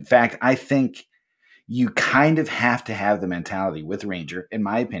 And in fact, I think you kind of have to have the mentality with Ranger, in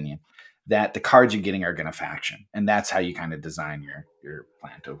my opinion, that the cards you're getting are going to faction. And that's how you kind of design your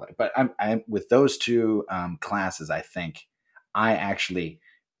plan to play. But I'm with those two classes, I think I actually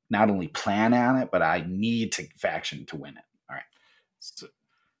not only plan on it, but I need to faction to win it. All right.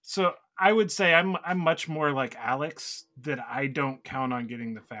 So I would say I'm much more like Alex, that I don't count on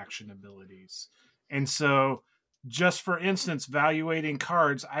getting the faction abilities. And so, just for instance, valuating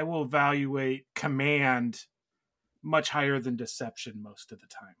cards, I will evaluate command much higher than deception most of the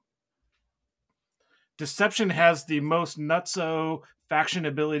time. Deception has the most nutso faction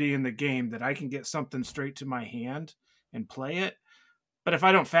ability in the game, that I can get something straight to my hand and play it. But if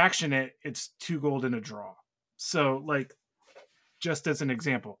I don't faction it, it's 2 gold in a draw. So, like, just as an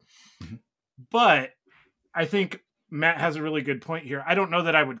example. Mm-hmm. But I think Matt has a really good point here. I don't know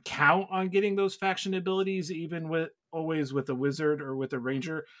that I would count on getting those faction abilities, even always with a Wizard or with a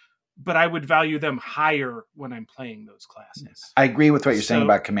Ranger, but I would value them higher when I'm playing those classes. I agree with what you're saying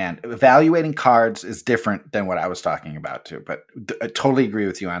about command. Evaluating cards is different than what I was talking about too, but I totally agree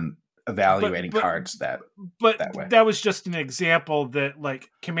with you on evaluating cards that way. That was just an example that, like,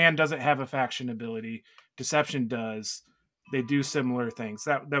 command doesn't have a faction ability, deception does. They do similar things.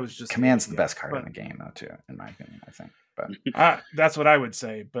 That was just command's the best card in the game, though, too, in my opinion. I think, but that's what I would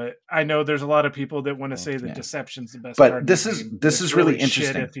say. But I know there's a lot of people that want to say that deception's the best. But card this is really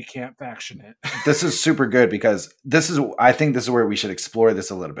interesting. If you can't faction it, this is super good, because I think this is where we should explore this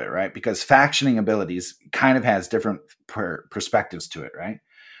a little bit, right? Because factioning abilities kind of has different perspectives to it, right?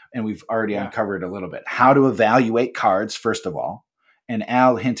 And we've already uncovered a little bit how to evaluate cards, first of all. And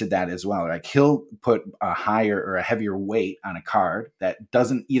Al hinted that as well. Like, he'll put a higher or a heavier weight on a card that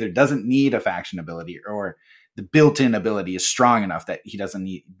doesn't need a faction ability, or the built-in ability is strong enough that he doesn't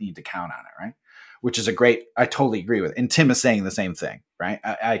need to count on it, right? Which is I totally agree with. And Tim is saying the same thing, right?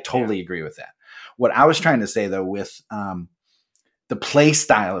 I totally agree with that. What I was trying to say, though, with the play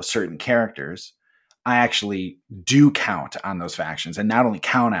style of certain characters, I actually do count on those factions, and not only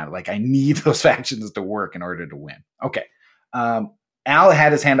count on it, like, I need those factions to work in order to win. Okay. Al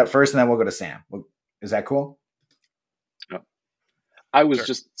had his hand up first, and then we'll go to Sam. Is that cool? I was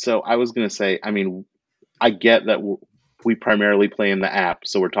going to say, I mean, I get that we primarily play in the app,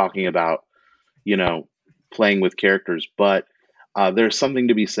 so we're talking about, playing with characters, but there's something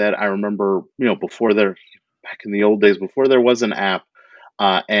to be said. I remember, back in the old days, before there was an app,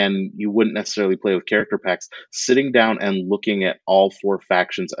 and you wouldn't necessarily play with character packs, sitting down and looking at all 4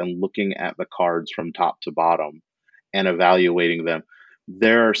 factions and looking at the cards from top to bottom and evaluating them.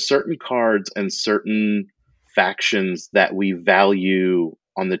 there are certain cards and certain factions that we value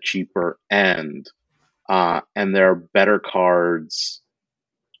on the cheaper end, and there are better cards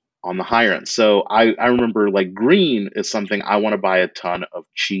on the higher end. So I remember like green is something I want to buy a ton of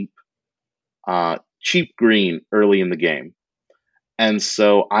cheap green early in the game. And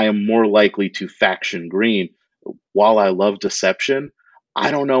so I am more likely to faction green. While I love deception,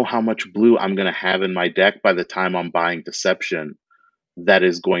 I don't know how much blue I'm going to have in my deck by the time I'm buying deception that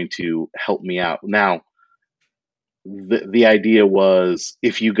is going to help me out. Now, the idea was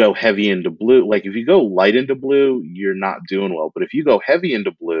if you go heavy into blue, like if you go light into blue, you're not doing well. But if you go heavy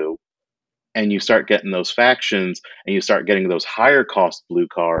into blue and you start getting those factions and you start getting those higher cost blue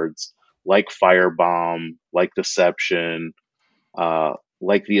cards like Firebomb, like Deception,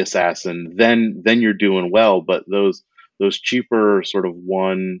 like the Assassin, then you're doing well. But those cheaper sort of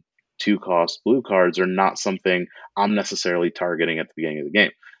 1-2 cost blue cards are not something I'm necessarily targeting at the beginning of the game.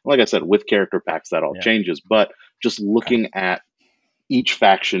 Like I said, with character packs, that all changes. But just looking at each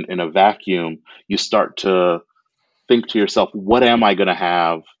faction in a vacuum, you start to think to yourself, what am I going to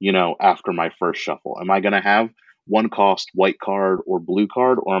have, after my first shuffle? Am I going to have 1 cost white card or blue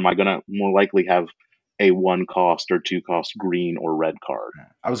card, or am I going to more likely have a 1 cost or 2 cost green or red card?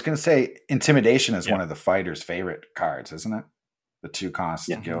 I was going to say Intimidation is one of the fighter's favorite cards, isn't it? The 2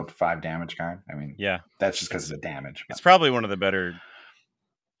 cost guild 5 damage card. I mean, that's just because of the damage. It's probably one of the better.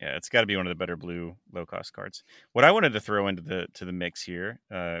 Yeah, it's got to be one of the better blue low cost cards. What I wanted to throw into the mix here,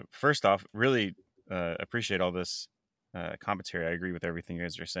 first off, really appreciate all this commentary. I agree with everything you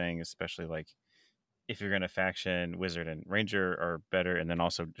guys are saying, especially like if you're going to faction, Wizard and Ranger are better, and then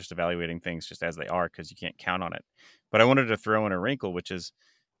also just evaluating things just as they are because you can't count on it. But I wanted to throw in a wrinkle, which is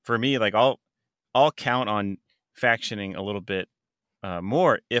for me, like I'll count on factioning a little bit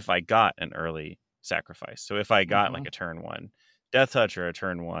more if I got an early sacrifice. So if I got like a turn 1 Death Touch or a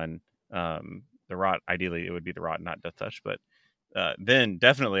turn 1 the Rot, ideally it would be the Rot, not Death Touch, but then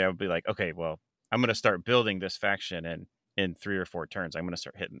definitely I would be like, okay, well, I'm going to start building this faction, and in 3 or 4 turns I'm going to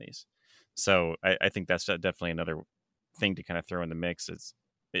start hitting these. So I think that's definitely another thing to kind of throw in the mix. It's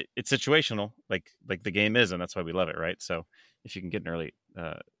situational, like the game is, and that's why we love it, right? So if you can get an early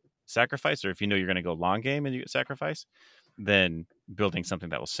sacrifice, or if you know you're going to go long game and you get sacrifice, then building something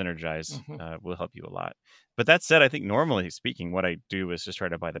that will synergize will help you a lot. But that said, I think normally speaking, what I do is just try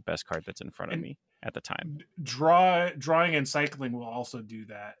to buy the best card that's in front of me at the time. Drawing and cycling will also do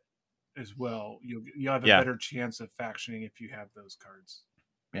that as well. You have a better chance of factioning if you have those cards.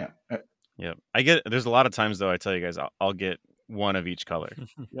 Yeah. I get, there's a lot of times though, I tell you guys, I'll get 1 of each color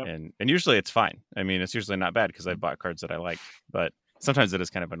and usually it's fine. I mean, it's usually not bad because I've bought cards that I like, but sometimes it is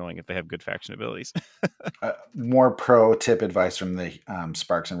kind of annoying if they have good faction abilities. More pro tip advice from the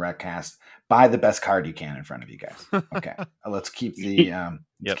Sparks and Recast: buy the best card you can in front of you guys. Okay, let's keep the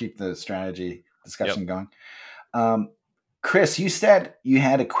keep the strategy discussion going. Chris, you said you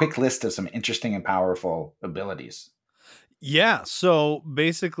had a quick list of some interesting and powerful abilities. Yeah, so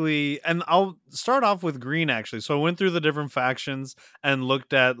basically, and I'll start off with green actually. So I went through the different factions and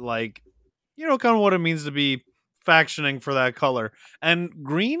looked at kind of what it means to be factioning for that color. And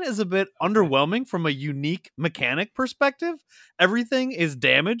green is a bit underwhelming from a unique mechanic perspective. Everything is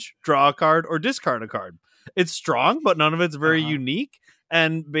damage, draw a card, or discard a card. It's strong, but none of it's very unique.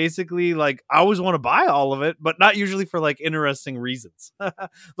 And basically, I always want to buy all of it, but not usually for interesting reasons. The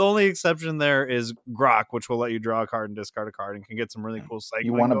only exception there is Grok, which will let you draw a card and discard a card and can get some really cool cycling.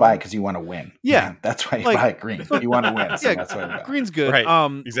 You want to buy it because you want to win. Yeah. That's why you buy green. You want to win. So that's why you buy. Green's good.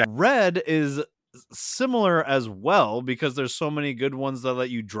 Right. Exactly. Red is similar as well because there's so many good ones that let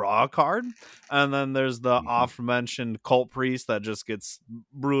you draw a card. And then there's the oft-mentioned Cult Priest that just gets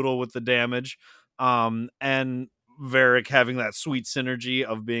brutal with the damage. And Varric having that sweet synergy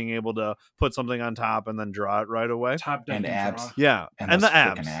of being able to put something on top and then draw it right away. And abs. Draw. Yeah. And the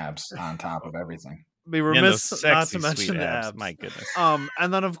abs on top of everything. Be remiss not to mention the abs. My goodness.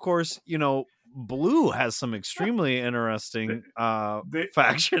 And then of course, blue has some extremely interesting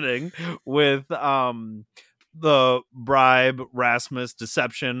factioning with the bribe, Rasmus,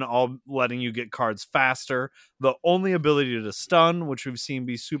 deception, all letting you get cards faster. The only ability to stun, which we've seen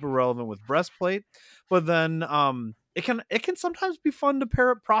be super relevant with breastplate. But then it can sometimes be fun to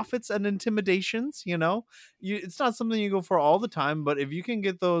pair up profits and intimidations. It's not something you go for all the time, but if you can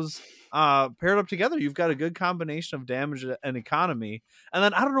get those paired up together, you've got a good combination of damage and economy. And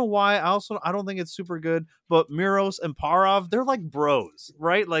then I don't know why I don't think it's super good, but Miros and Parov, they're like bros,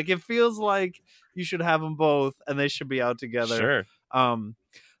 right? Like it feels like you should have them both and they should be out together. Sure.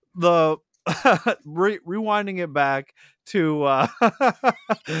 The rewinding it back to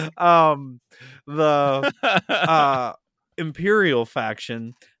Imperial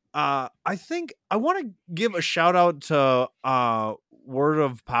faction, I think I want to give a shout out to Word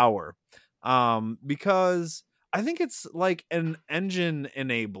of Power, because I think it's like an engine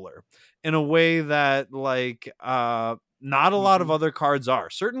enabler in a way that like not a lot of other cards are.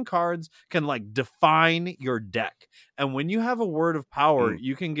 Certain cards can like define your deck, and when you have a Word of Power,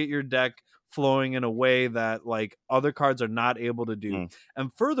 you can get your deck flowing in a way that like other cards are not able to do.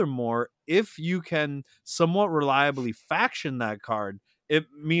 And furthermore, if you can somewhat reliably faction that card, it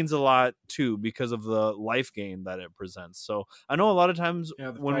means a lot too because of the life gain that it presents. So I know a lot of times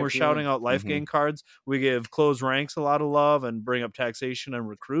when we're shouting out life gain cards, we give close ranks a lot of love and bring up taxation and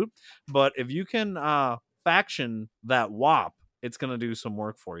recruit. But if you can faction that WOP, it's going to do some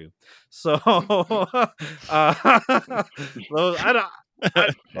work for you. So I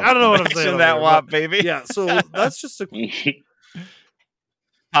don't know what I'm saying. That WOP, baby. Yeah, so that's just a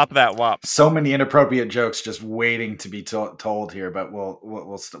pop that WOP. So many inappropriate jokes just waiting to be told here, but we'll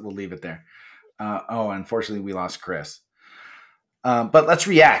leave it there. Unfortunately, we lost Chris. But let's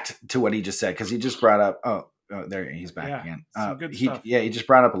react to what he just said because he just brought up. Oh, there he's back again. Some good stuff. He just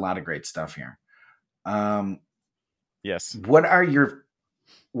brought up a lot of great stuff here. Yes. What are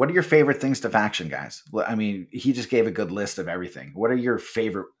your favorite things to faction, guys? I mean, he just gave a good list of everything. What are your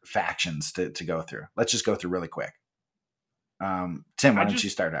favorite factions to go through? Let's just go through really quick. Tim, why don't you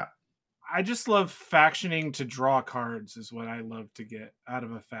start out? I just love factioning to draw cards is what I love to get out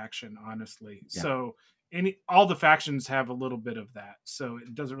of a faction, honestly. Yeah. So all the factions have a little bit of that. So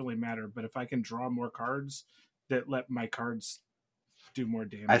it doesn't really matter. But if I can draw more cards that let my cards do more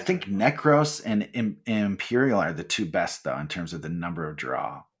damage. I think Necros and Imperial are the two best though in terms of the number of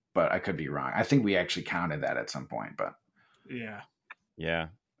draw, but I could be wrong. I think we actually counted that at some point, but yeah.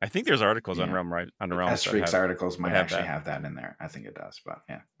 I think there's articles on Realm, right? On the Realm. S-Freaks articles might actually have that in there. I think it does, but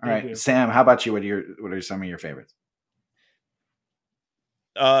yeah. All right, Sam, how about you? What are some of your favorites?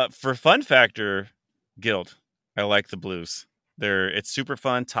 For fun factor, Guild. I like the blues. It's super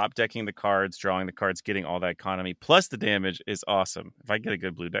fun, top decking the cards, drawing the cards, getting all that economy, plus the damage is awesome. If I get a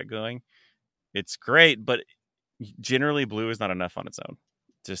good blue deck going, it's great, but generally blue is not enough on its own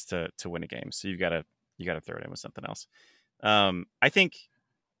just to win a game. So you gotta throw it in with something else. I think,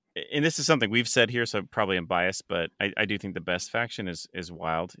 and this is something we've said here, so probably I'm biased, but I do think the best faction is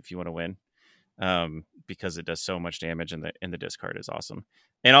Wild if you want to win, because it does so much damage and the discard is awesome.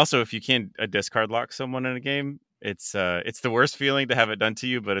 And also, if you can discard lock someone in a game, it's the worst feeling to have it done to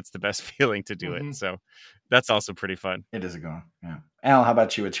you, but it's the best feeling to do it. So that's also pretty fun. It is a good one. Yeah. Al, how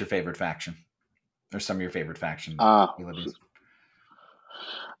about you? What's your favorite faction? Or some of your favorite faction abilities?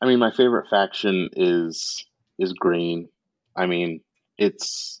 I mean, my favorite faction is green. I mean,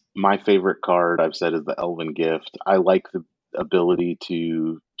 it's my favorite card, I've said, is the Elven Gift. I like the ability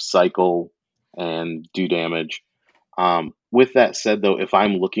to cycle and do damage. With that said, though, if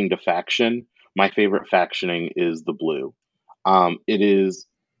I'm looking to faction, my favorite factioning is the blue.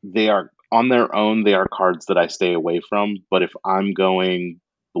 They are on their own, they are cards that I stay away from. But if I'm going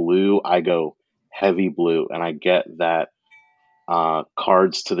blue, I go heavy blue, and I get that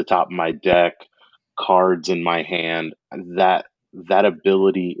cards to the top of my deck, cards in my hand. That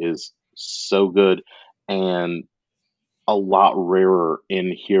ability is so good and a lot rarer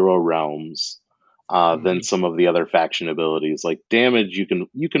in Hero Realms than some of the other faction abilities. Like damage, you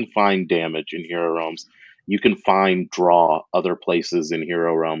can find damage in Hero Realms. You can find draw other places in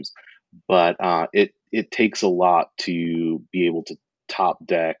Hero Realms, but it takes a lot to be able to top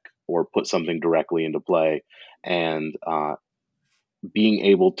deck or put something directly into play, and being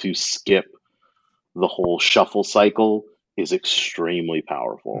able to skip the whole shuffle cycle is extremely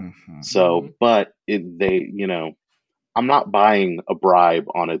powerful. So, but I'm not buying a bribe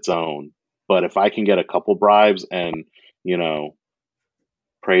on its own, but if I can get a couple bribes and,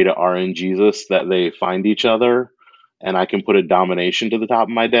 pray to RNGesus that they find each other and I can put a domination to the top of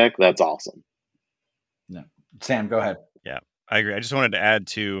my deck, that's awesome. No. Sam, go ahead. Yeah, I agree. I just wanted to add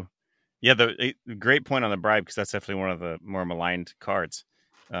to, the great point on the bribe, because that's definitely one of the more maligned cards.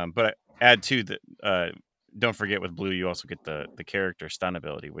 But add to that, don't forget with blue, you also get the character stun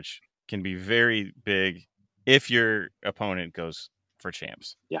ability, which can be very big if your opponent goes for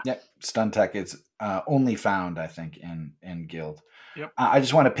champs. Yeah. Stun tech is only found, I think, in Guild. Yep. I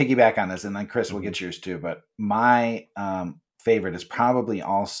just want to piggyback on this, and then Chris will get yours too. But my favorite is probably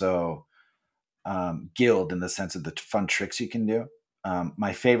also Guild in the sense of the fun tricks you can do.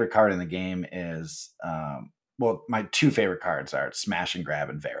 My favorite card in the game is, my two favorite cards are Smash and Grab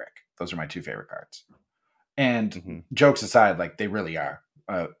and Varric. Those are my two favorite cards. And jokes aside, like they really are.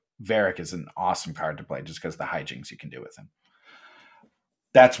 Varric is an awesome card to play just because the hijinks you can do with him.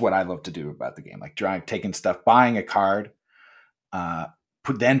 That's what I love to do about the game, like taking stuff, buying a card,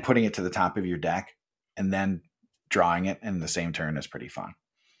 putting it to the top of your deck and then drawing it in the same turn is pretty fun.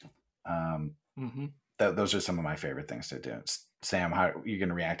 Those are some of my favorite things to do. Sam, how are you going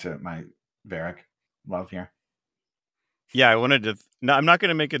to react to my Varric love here? Yeah, I wanted to. No, I'm not going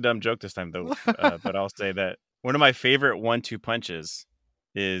to make a dumb joke this time, though. But I'll say that one of my favorite 1-2 punches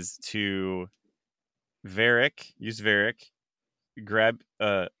is to use Varric, grab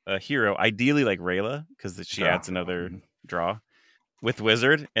a hero, ideally like Rayla, because she adds another draw with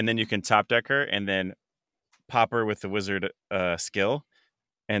Wizard, and then you can top deck her and then pop her with the Wizard skill,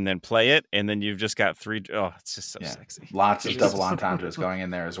 and then play it, and then you've just got 3. Oh, it's just so sexy. Lots of double entendres going in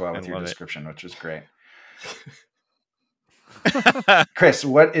there as well with your description, which is great. Chris,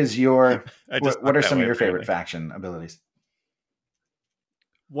 what is your what are some of your favorite faction abilities?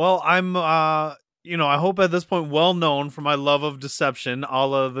 Well, I'm I hope at this point well known for my love of deception,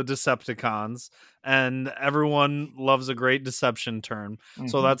 all of the Decepticons, and everyone loves a great deception turn.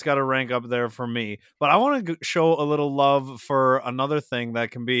 So that's got to rank up there for me. But I want to show a little love for another thing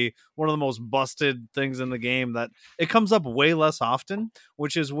that can be one of the most busted things in the game that it comes up way less often,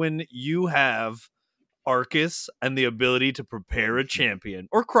 which is when you have Arcus and the ability to prepare a champion,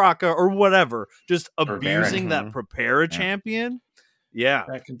 or Kraka, or whatever, just abusing that prepare a champion. Yeah,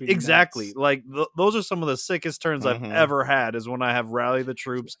 that can be exactly. nuts. Like those are some of the sickest turns I've ever had, is when I have rally the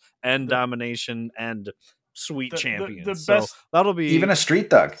troops and domination and sweet champions. The so best, that'll be even a street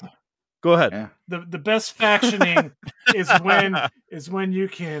thug. Go ahead. Yeah. The best factioning is when you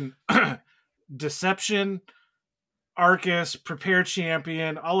can deception, Arcus, prepare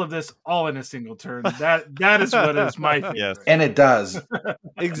champion, all of this all in a single turn. That is what is my favorite. Yes. And it does.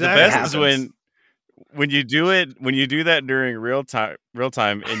 Exactly. The best is when you do that during real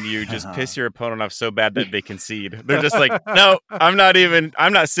time and you just piss your opponent off so bad that they concede. They're just like, no, I'm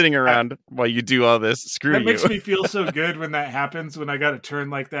not sitting around while you do all this. Screw you. That makes me feel so good when that happens, when I got a turn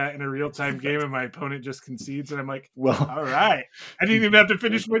like that in a real time game and my opponent just concedes and I'm like, well, all right. I didn't even have to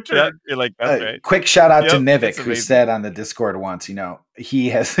finish my turn. Yeah, you're like, that's right. Quick shout out to Nivik, who said on the Discord once,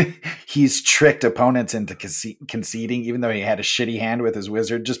 he's tricked opponents into conceding, even though he had a shitty hand with his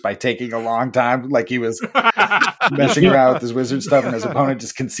Wizard, just by taking a long time, like he was messing around with his Wizard stuff, and his opponent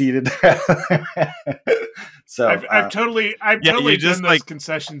just conceded. So I've totally done just those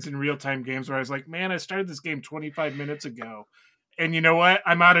concessions in real time games where I was like, man, I started this game 25 minutes ago, and you know what?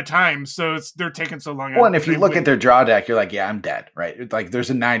 I'm out of time, so they're taking so long. Well, and if you look at their draw deck, you're like, yeah, I'm dead, right? It's like there's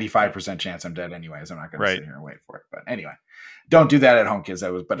a 95% chance I'm dead anyways. I'm not going to sit here and wait for it. But anyway, don't do that at home, kids.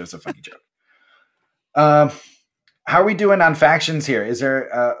 But it's a funny joke. How are we doing on factions here? Is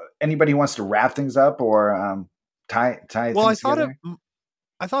there anybody who wants to wrap things up or tie well, things together?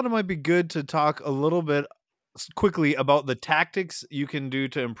 I thought it might be good to talk a little bit quickly about the tactics you can do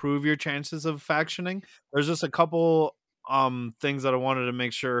to improve your chances of factioning. There's just a couple things that I wanted to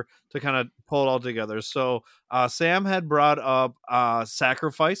make sure to kind of pull it all together. So Sam had brought up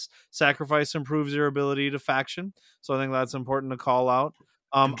sacrifice. Sacrifice improves your ability to faction, so I think that's important to call out.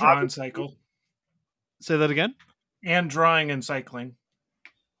 Draw and cycle. Say that again. And drawing and cycling.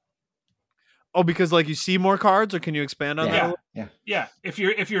 Oh, because like you see more cards, or can you expand on that? Yeah. If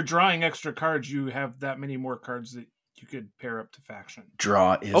you're drawing extra cards, you have that many more cards that you could pair up to faction.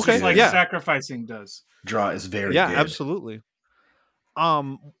 Draw is okay. Just like sacrificing does. Draw is very good. Absolutely.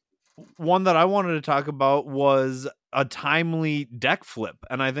 One that I wanted to talk about was a timely deck flip,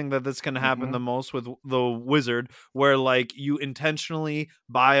 and I think that this can happen the most with the Wizard, where like you intentionally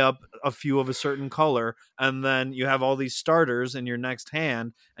buy up a few of a certain color, and then you have all these starters in your next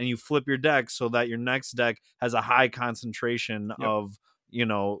hand, and you flip your deck so that your next deck has a high concentration of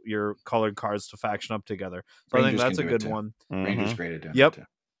your colored cards to faction up together. So Rangers, I think that's a good one. Rangers great at doing it too.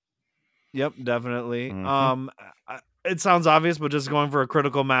 Yep, definitely. It sounds obvious, but just going for a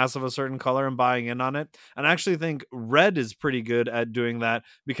critical mass of a certain color and buying in on it. And I actually think red is pretty good at doing that,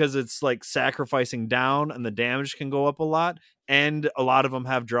 because it's like sacrificing down and the damage can go up a lot. And a lot of them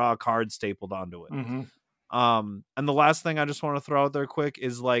have draw a card stapled onto it. And the last thing I just want to throw out there quick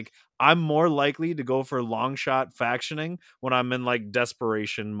is like, I'm more likely to go for long shot factioning when I'm in like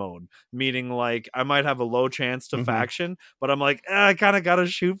desperation mode, meaning like I might have a low chance to faction, but I'm like, I kind of got to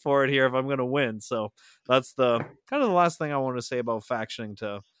shoot for it here if I'm going to win. So that's the kind of the last thing I want to say about factioning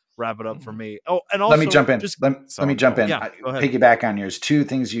to wrap it up for me. Oh, and also let me jump in. Let me jump in. Yeah, go ahead. Piggyback on yours. Two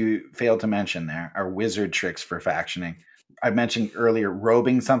things you failed to mention there are Wizard tricks for factioning. I mentioned earlier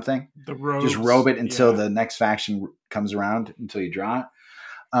robing something. The robes, just robe it until the next faction comes around until you draw it.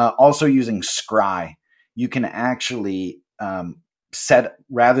 Also using scry, you can actually set,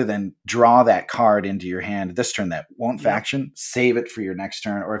 rather than draw that card into your hand this turn that won't faction, save it for your next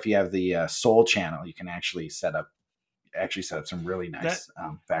turn. Or if you have the soul channel, you can actually set up actually set up some really nice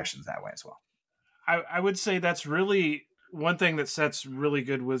factions that way as well. I would say that's really one thing that sets really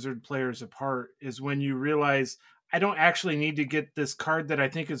good Wizard players apart is when you realize I don't actually need to get this card that I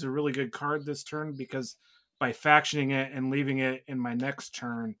think is a really good card this turn, because by factioning it and leaving it in my next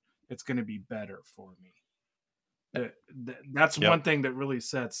turn, it's going to be better for me. That's one thing that really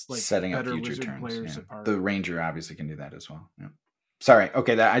sets like setting better up future Wizard turns, players apart. The Ranger obviously can do that as well. Yeah. Sorry.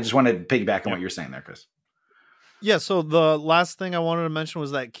 Okay. I just wanted to piggyback on what you're saying there, Chris. Yeah. So the last thing I wanted to mention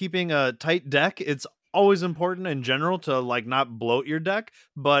was that keeping a tight deck, it's always important in general to like not bloat your deck,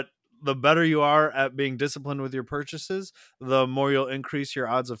 but the better you are at being disciplined with your purchases, the more you'll increase your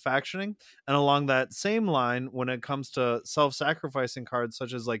odds of factioning. And along that same line, when it comes to self-sacrificing cards,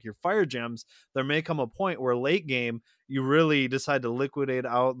 such as like your fire gems, there may come a point where late game, you really decide to liquidate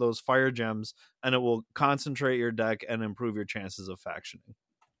out those fire gems, and it will concentrate your deck and improve your chances of factioning.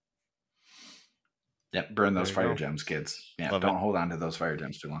 Yep. Burn those fire gems, kids. Yeah. Don't hold on to those fire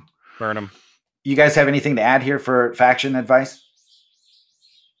gems too long. Burn them. You guys have anything to add here for faction advice?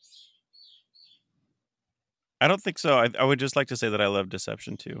 I don't think so. I would just like to say that I love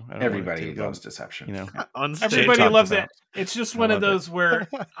Deception too. Everybody loves Deception. You know, everybody loves it. It's just one of those where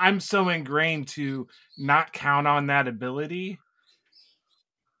I'm so ingrained to not count on that ability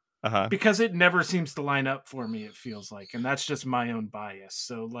because it never seems to line up for me. It feels like, and that's just my own bias.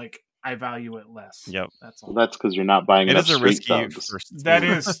 So like, I value it less. Yep. That's all. Well, that's because you're not buying enough street thugs. That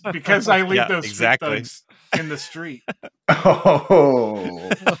is because I leave those street thugs in the street. Oh.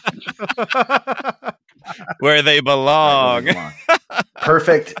 Where they belong.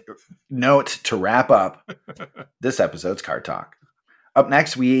 Perfect note to wrap up this episode's Card Talk. Up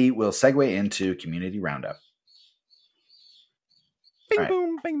next, we will segue into Community Roundup. Bing,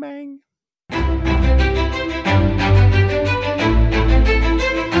 boom, bing, bang.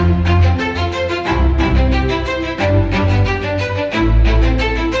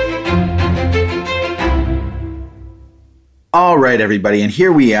 All right, everybody, and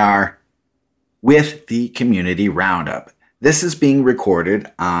here we are with the Community Roundup. This is being recorded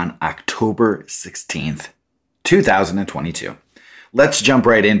on October 16th, 2022. Let's jump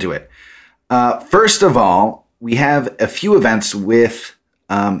right into it. First of all, we have a few events with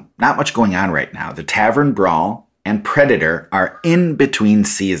not much going on right now. The Tavern Brawl and Predator are in between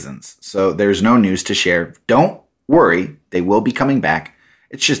seasons, so there's no news to share. Don't worry, they will be coming back.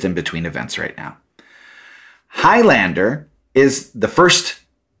 It's just in between events right now. Highlander is the first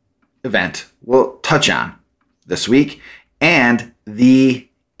event we'll touch on this week, and the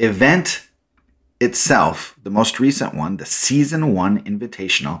event itself, the most recent one, the Season 1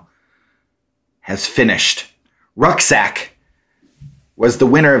 Invitational, has finished. Rucksack was the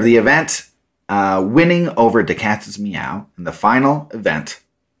winner of the event, winning over Decat's Meow. In the final event,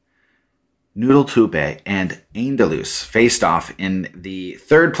 Noodle Tupe and Andalus faced off in the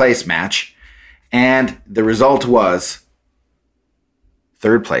third place match, and the result was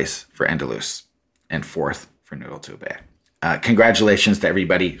third place for Andalus and fourth for Noodle Tupe. Congratulations to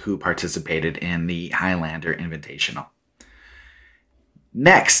everybody who participated in the Highlander Invitational.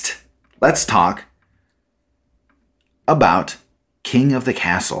 Next, let's talk about King of the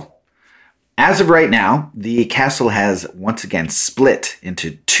Castle. As of right now, the castle has once again split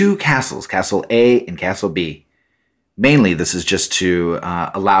into two castles, Castle A and Castle B. Mainly, this is just to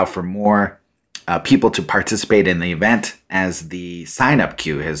allow for more people to participate in the event, as the sign-up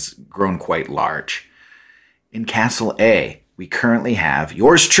queue has grown quite large. In Castle A, we currently have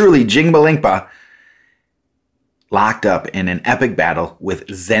yours truly, Jingbalinkpa, locked up in an epic battle with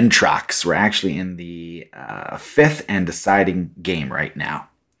Zentrox. We're actually in the fifth and deciding game right now.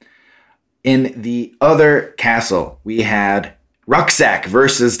 In the other castle, we had Rucksack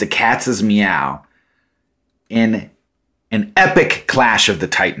versus Decat's Meow in an epic clash of the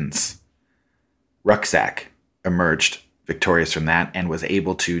Titans. Rucksack emerged victorious from that and was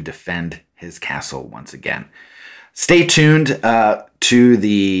able to defend his castle once again. Stay tuned to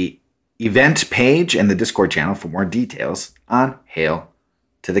the event page and the Discord channel for more details on Hail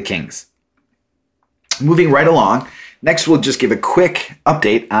to the Kings. Moving right along, next we'll just give a quick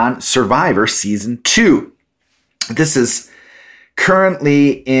update on Survivor Season 2. This is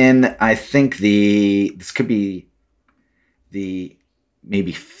currently in, I think, this could be the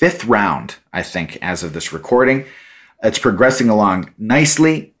maybe fifth round, I think, as of this recording. It's progressing along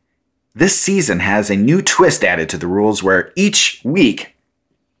nicely. This season has a new twist added to the rules where each week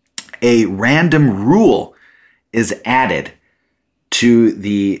a random rule is added to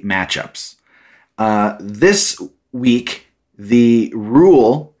the matchups. This week, the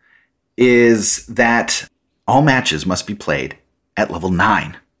rule is that all matches must be played at level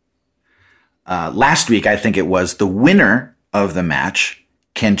 9. last week, I think it was, the winner of the match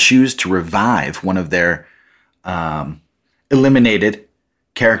can choose to revive one of their eliminated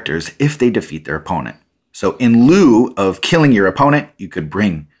characters if they defeat their opponent. So in lieu of killing your opponent, you could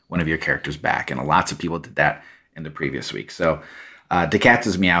bring one of your characters back. And lots of people did that in the previous week. So Da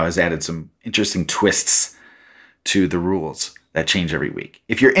Cat's Meow has added some interesting twists to the rules that change every week.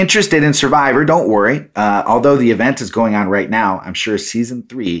 If you're interested in Survivor, don't worry. Although the event is going on right now, I'm sure Season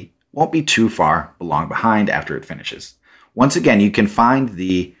 3 won't be too far along behind after it finishes. Once again, you can find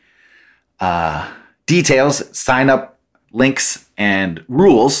the details, sign up links, and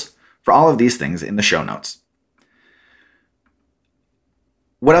rules for all of these things in the show notes.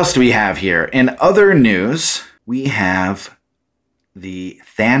 What else do we have here? In other news, we have the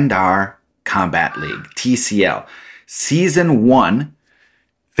Thandar Combat League, TCL. Season 1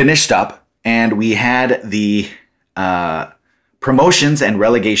 finished up, and we had the promotions and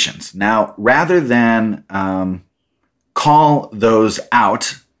relegations. Now, rather than call those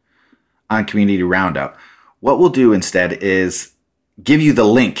out on Community Roundup, what we'll do instead is give you the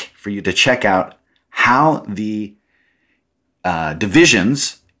link for you to check out how the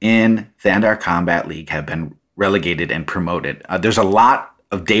divisions in Thandar Combat League have been relegated and promoted. There's a lot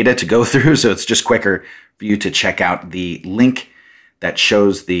of data to go through, so it's just quicker for you to check out the link that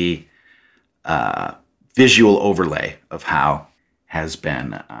shows the visual overlay of how has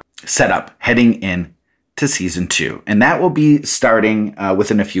been set up heading in to Season 2. And that will be starting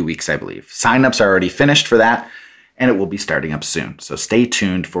within a few weeks, I believe. Sign-ups are already finished for that, and it will be starting up soon. So stay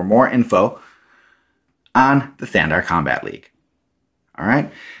tuned for more info on the Thandar Combat League. All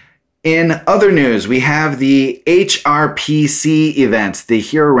right. In other news, we have the HRPC event, the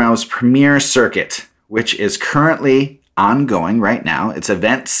Hero Realms Premier Circuit, which is currently ongoing right now. It's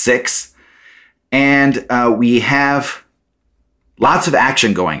event 6, and we have lots of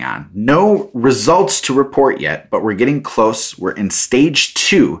action going on. No results to report yet, but we're getting close. We're in stage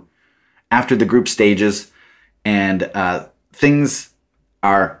 2 after the group stages, and things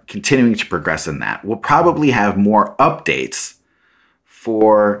are continuing to progress in that. We'll probably have more updates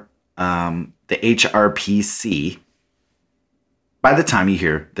for the HRPC by the time you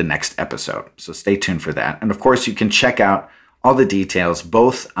hear the next episode. So stay tuned for that. And of course, you can check out all the details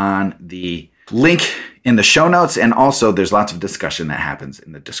both on the link in the show notes, and also there's lots of discussion that happens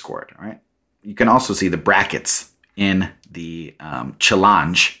in the Discord. All right. You can also see the brackets in the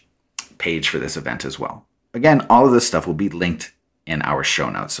challenge page for this event as well. Again, all of this stuff will be linked in our show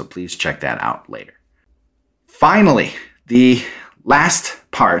notes, so please check that out later. Finally, the last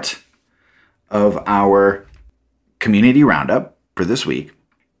part of our community roundup for this week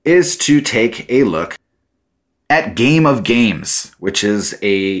is to take a look at Game of Games, which is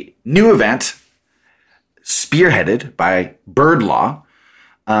a new event spearheaded by Birdlaw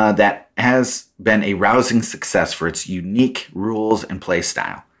that has been a rousing success for its unique rules and play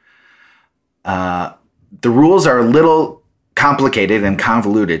style. The rules are a little complicated and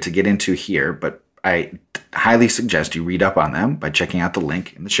convoluted to get into here, but I highly suggest you read up on them by checking out the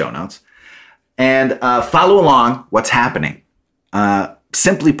link in the show notes and follow along what's happening.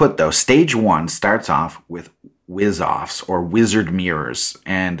 Simply put, though, stage 1 starts off with whiz-offs or wizard mirrors,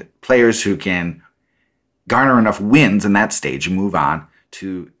 and players who can garner enough wins in that stage move on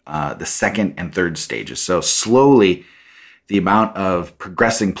to the second and third stages. So slowly, the amount of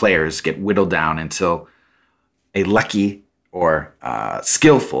progressing players get whittled down until a lucky or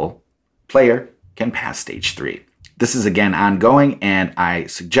skillful player can pass stage 3. This is again ongoing, and I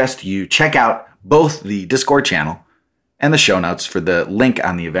suggest you check out both the Discord channel and the show notes for the link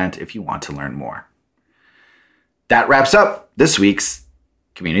on the event if you want to learn more. That wraps up this week's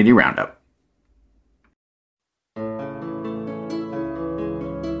Community Roundup.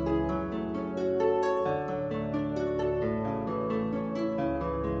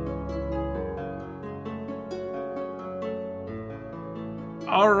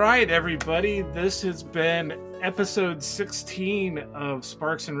 All right, everybody. This has been episode 16 of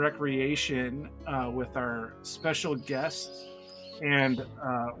Sparks and Recreation with our special guest and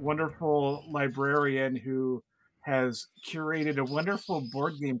wonderful librarian who has curated a wonderful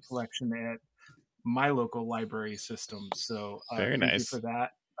board game collection at my local library system. So very thank nice you for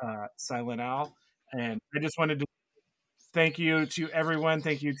that, Silent Owl. And I just wanted to thank you to everyone.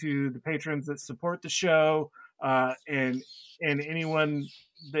 Thank you to the patrons that support the show and anyone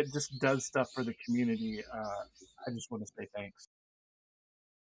that just does stuff for the community. I just want to say thanks.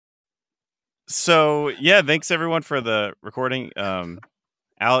 So yeah, thanks everyone for the recording.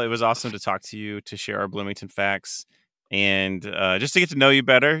 Al, it was awesome to talk to you, to share our Bloomington facts, and just to get to know you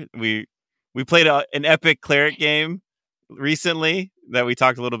better. We played an epic cleric game recently that we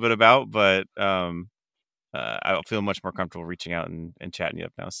talked a little bit about, but I feel much more comfortable reaching out and chatting you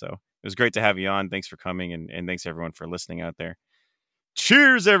up now. So it was great to have you on. Thanks for coming, and thanks everyone for listening out there.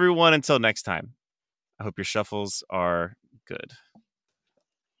 Cheers, everyone. Until next time. I hope your shuffles are good.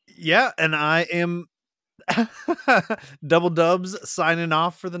 Yeah, and I am Double Dubs signing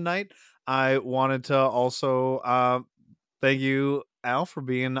off for the night. I wanted to also thank you, Al, for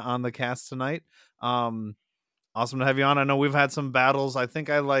being on the cast tonight. Awesome to have you on. I know we've had some battles. I think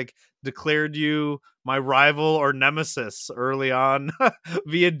I declared you my rival or nemesis early on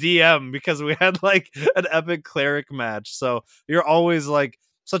via DM because we had an epic cleric match. So you're always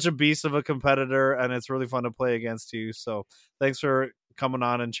such a beast of a competitor, and it's really fun to play against you. So thanks for coming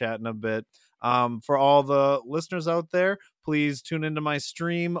on and chatting a bit. For all the listeners out there, please tune into my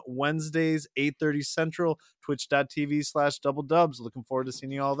stream Wednesdays, 8:30 Central, twitch.tv/doubledubs. Looking forward to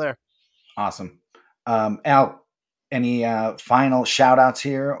seeing you all there. Awesome. Al, any final shout outs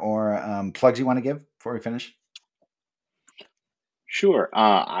here or plugs you want to give before we finish? Sure.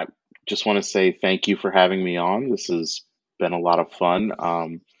 I just want to say thank you for having me on. This has been a lot of fun.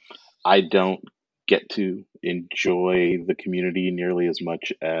 I don't get to enjoy the community nearly as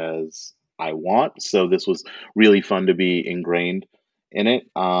much as I want, so this was really fun to be ingrained in it.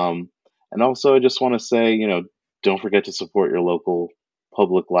 And also, I just want to say, don't forget to support your local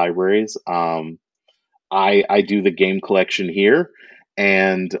public libraries. I do the game collection here,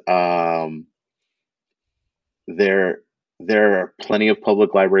 and there are plenty of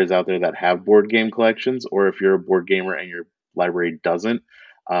public libraries out there that have board game collections, or if you're a board gamer and your library doesn't,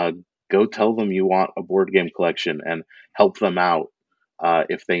 go tell them you want a board game collection and help them out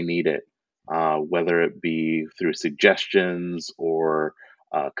if they need it, whether it be through suggestions or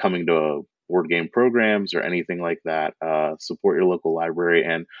coming to board game programs or anything like that. Support your local library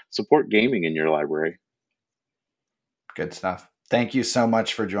and support gaming in your library. Good stuff. Thank you so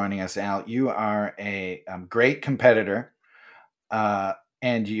much for joining us, Al. You are a great competitor,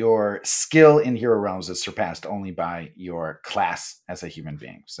 and your skill in Hero Realms is surpassed only by your class as a human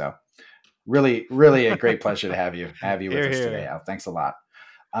being. So really, really a great pleasure to have you with us today, Al. Thanks a lot.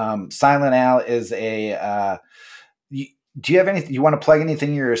 Silent Al is a... do you have anything you want to plug? Anything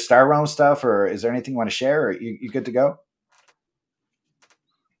in your Star Realm stuff, or is there anything you want to share? Or you good to go?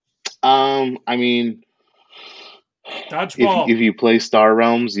 I mean, Dodgeball. If you play Star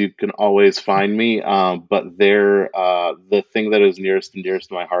Realms, you can always find me. But the thing that is nearest and dearest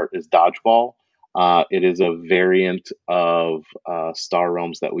to my heart is Dodgeball. It is a variant of Star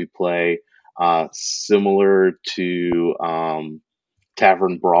Realms that we play, similar to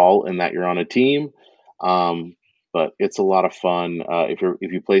Tavern Brawl in that you're on a team. But it's a lot of fun. If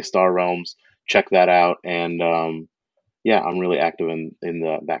you play Star Realms, check that out. And I'm really active in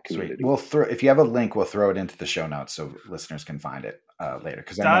that community. Sweet. We'll if you have a link, we'll throw it into the show notes so listeners can find it later.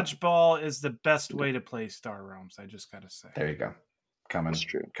 Because Dodgeball is the best way to play Star Realms. I just got to say. There you go. Coming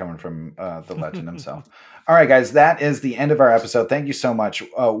from the legend himself. All right, guys, that is the end of our episode. Thank you so much.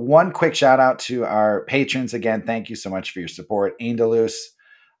 One quick shout out to our patrons again. Thank you so much for your support. Aindalus,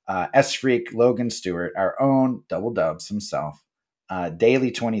 S Freak, Logan Stewart, our own Double Dubs himself, Daily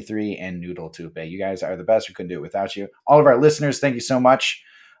 23, and Noodle Tupe. You guys are the best. We couldn't do it without you. All of our listeners, thank you so much.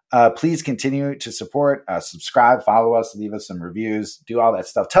 Please continue to support, subscribe, follow us, leave us some reviews, do all that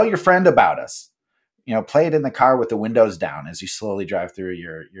stuff. Tell your friend about us. Play it in the car with the windows down as you slowly drive through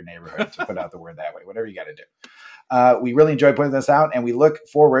your neighborhood to put out the word that way, whatever you got to do. We really enjoy putting this out, and we look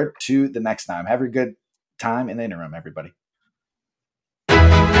forward to the next time. Have a good time in the interim, everybody. You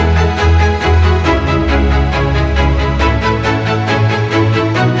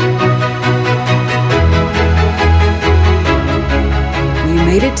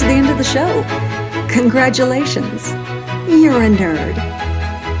made it to the end of the show. Congratulations. You're a nerd.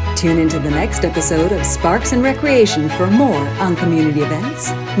 Tune into the next episode of Sparks and Recreation for more on community events,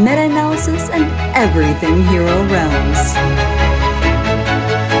 meta-analysis, and everything Hero Realms.